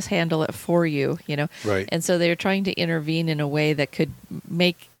handle it for you, Right. And so they were trying to intervene in a way that could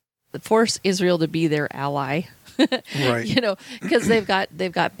force Israel to be their ally, right? Because they've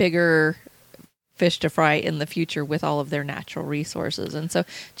got bigger fish to fry in the future with all of their natural resources. And so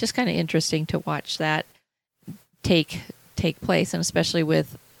just kind of interesting to watch that take place, and especially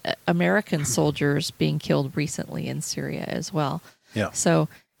with American soldiers being killed recently in Syria as well. Yeah. So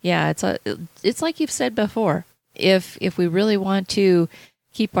yeah, it's like you've said before, if we really want to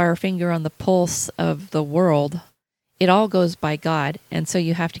keep our finger on the pulse of the world, it all goes by God. And so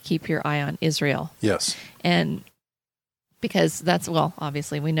you have to keep your eye on Israel. Yes. And because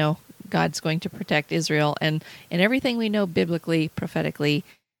obviously we know God's going to protect Israel, and everything we know biblically, prophetically,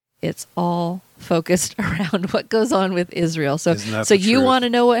 it's all focused around what goes on with Israel. So, Isn't that so the you truth? want to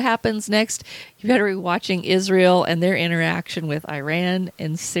know what happens next? You better be watching Israel and their interaction with Iran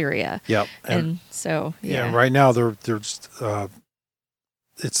and Syria. Yep. And so, yeah. Right now they're just,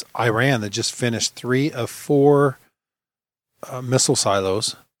 it's Iran that just finished 3 of 4 missile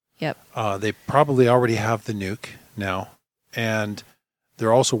silos. Yep. They probably already have the nuke now, and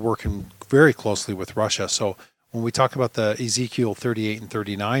they're also working very closely with Russia. So when we talk about the Ezekiel 38 and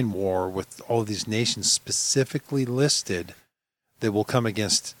 39 war with all of these nations specifically listed that will come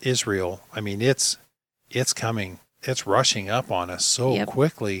against Israel, I mean, it's coming. It's rushing up on us so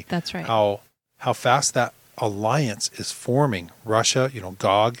quickly. That's right. How fast that alliance is forming. Russia,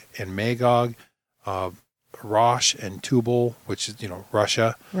 Gog and Magog, Rosh and Tubal, which is,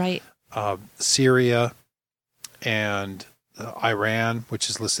 Russia. Right. Syria and Iran, which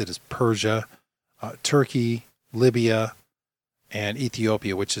is listed as Persia, Turkey, Libya, and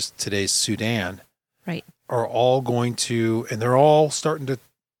Ethiopia, which is today's Sudan, right, are all going to, and they're all starting to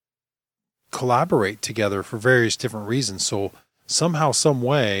collaborate together for various different reasons. So somehow, some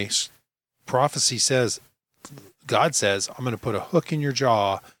way, prophecy says, God says, I'm going to put a hook in your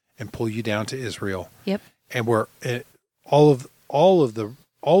jaw and pull you down to Israel. Yep. And where all of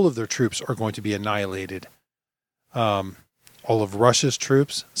their troops are going to be annihilated. All of Russia's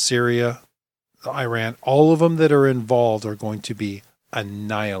troops, Syria, Iran, all of them that are involved are going to be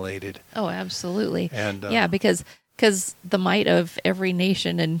annihilated. Oh, absolutely. And because the might of every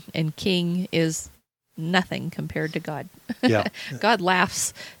nation and king is nothing compared to God. Yeah. God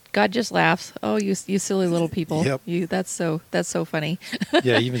laughs. God just laughs. Oh, you silly little people. Yep. That's so funny.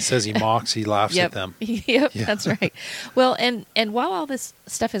 Yeah, he even says he mocks, he laughs at them. Yep, Yeah. That's right. Well, and while all this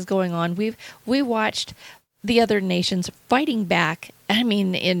stuff is going on, we watched the other nations fighting back. I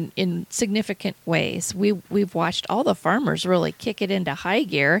mean, in significant ways. We've watched all the farmers really kick it into high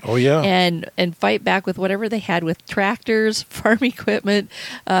gear. Oh, yeah. And fight back with whatever they had with tractors, farm equipment,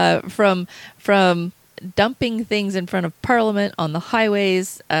 from dumping things in front of Parliament on the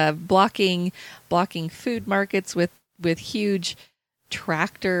highways, blocking food markets with huge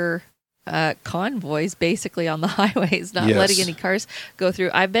tractor convoys basically on the highways, not letting any cars go through.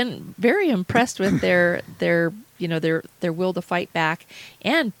 I've been very impressed with their will to fight back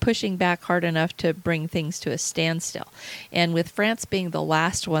and pushing back hard enough to bring things to a standstill. And with France being the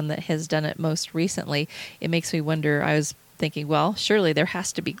last one that has done it most recently, it makes me wonder. I was thinking, well, surely there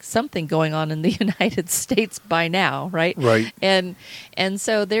has to be something going on in the United States by now, right? Right. And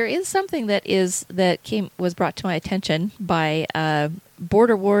so there is something that was brought to my attention by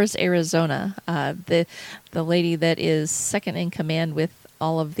Border Wars Arizona, the lady that is second in command with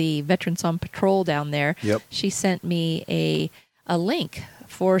all of the veterans on patrol down there. Yep. She sent me a link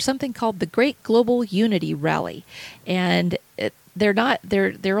for something called the Great Global Unity Rally, and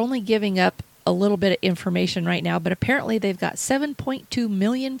they're only giving up a little bit of information right now, but apparently they've got 7.2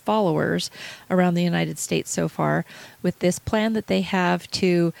 million followers around the United States so far with this plan that they have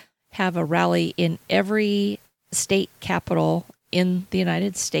to have a rally in every state capital in the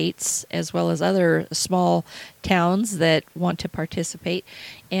United States, as well as other small towns that want to participate.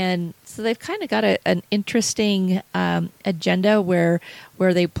 And so they've kind of got an interesting agenda where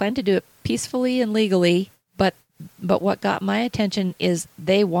they plan to do it peacefully and legally, but what got my attention is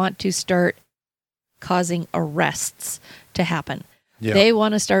they want to start causing arrests to happen. Yeah. They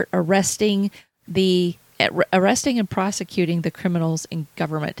want to start arresting and prosecuting the criminals in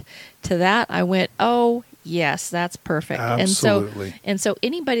government. To that, I went, oh, yes, that's perfect. Absolutely. And so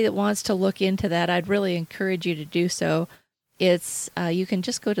anybody that wants to look into that, I'd really encourage you to do so. It's you can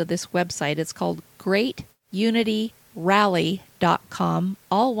just go to this website. It's called GreatUnityRally.com,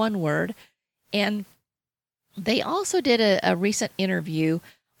 all one word. And they also did a recent interview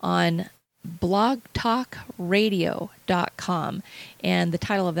on blogtalkradio.com, and the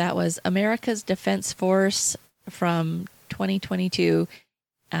title of that was America's Defense Force from 2022,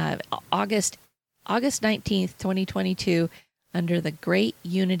 August 19th, 2022, under the Great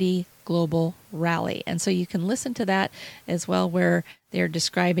Unity Global Rally. And so you can listen to that as well, where they're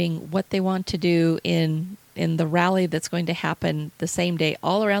describing what they want to do in the rally that's going to happen the same day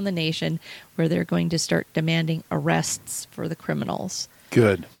all around the nation, where they're going to start demanding arrests for the criminals.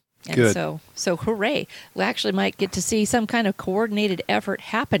 Good. And Good. So hooray. We actually might get to see some kind of coordinated effort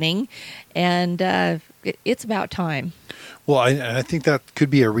happening, and it's about time. Well, I think that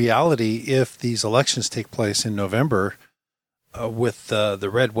could be a reality if these elections take place in November with the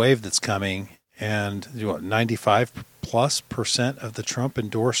red wave that's coming, and 95+% of the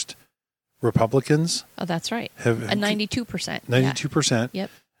Trump-endorsed Republicans. Oh, that's right. Have 92%. 92%. Yep.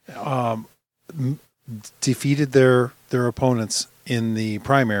 Defeated their opponents in the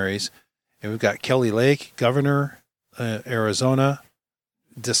primaries. And we've got Kelly Lake, governor, Arizona,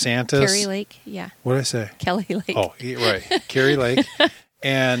 DeSantis. Kari Lake, yeah. What did I say? Kelly Lake. Oh, right. Kari Lake.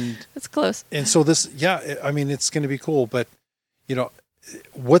 And that's close. And so this, yeah, I mean, it's going to be cool. But, you know,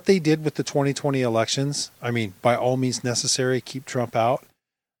 what they did with the 2020 elections, I mean, by all means necessary, keep Trump out.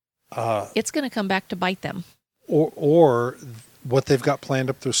 It's going to come back to bite them. Or what they've got planned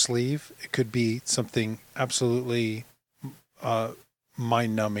up their sleeve, it could be something absolutely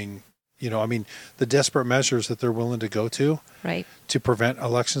mind-numbing. You know, I mean, the desperate measures that they're willing to go to, right, to prevent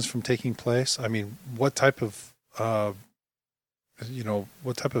elections from taking place. I mean, what type of, an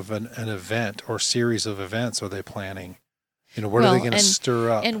event or series of events are they planning? You know, what are they going to stir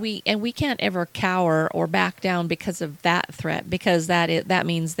up? And we can't ever cower or back down because of that threat, because that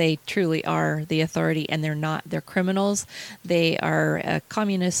means they truly are the authority, and they're not. They're criminals. They are a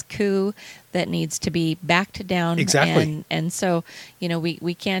communist coup that needs to be backed down. Exactly. And so, you know,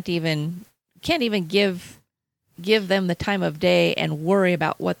 we can't even give them the time of day and worry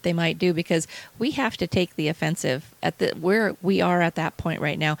about what they might do, because we have to take the offensive where we are at that point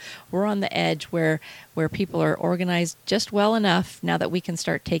right now. We're on the edge where people are organized just well enough now that we can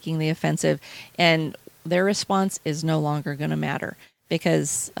start taking the offensive, and their response is no longer going to matter,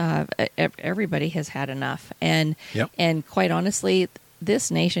 because everybody has had enough. And quite honestly, this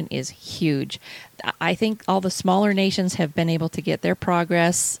nation is huge. I think all the smaller nations have been able to get their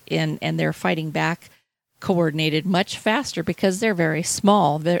progress and they're fighting back coordinated much faster because they're very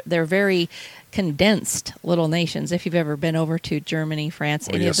small. They're very condensed little nations. If you've ever been over to Germany, France,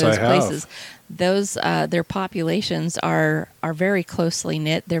 any of those places, those their populations are very closely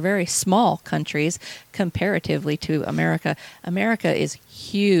knit. They're very small countries comparatively to America. America is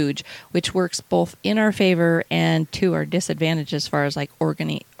huge, which works both in our favor and to our disadvantage as far as like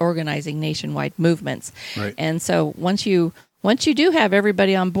organizing nationwide movements. Right. And so once you do have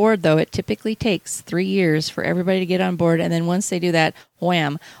everybody on board, though, it typically takes 3 years for everybody to get on board. And then once they do that,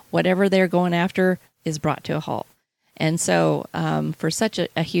 wham, whatever they're going after is brought to a halt. And so for such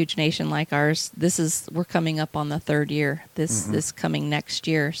a huge nation like ours, we're coming up on the third year, this coming next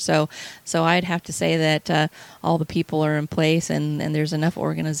year. So I'd have to say that all the people are in place, and there's enough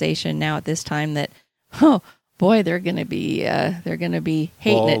organization now at this time that, oh boy, they're going to be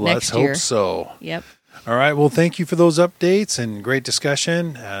hating it next year. Let's hope so. Yep. All right. Well, thank you for those updates and great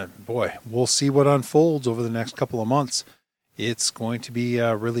discussion. Boy, we'll see what unfolds over the next couple of months. It's going to be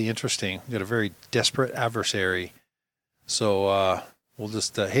really interesting. We've got a very desperate adversary. So we'll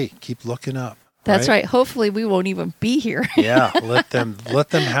just, keep looking up. That's right. Hopefully we won't even be here. Yeah. Let them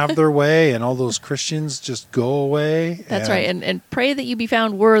have their way, and all those Christians just go away. That's right. And pray that you be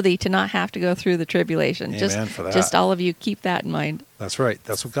found worthy to not have to go through the tribulation. Amen for that. Just all of you keep that in mind. That's right.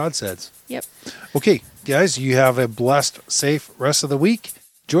 That's what God says. Yep. Okay, guys, you have a blessed, safe rest of the week.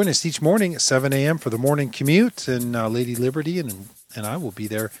 Join us each morning at 7 a.m. for the morning commute, and Lady Liberty and I will be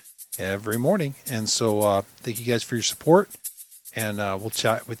there every morning. And so thank you guys for your support, and we'll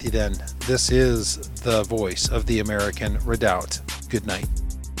chat with you then. This is the voice of the American Redoubt. Good night.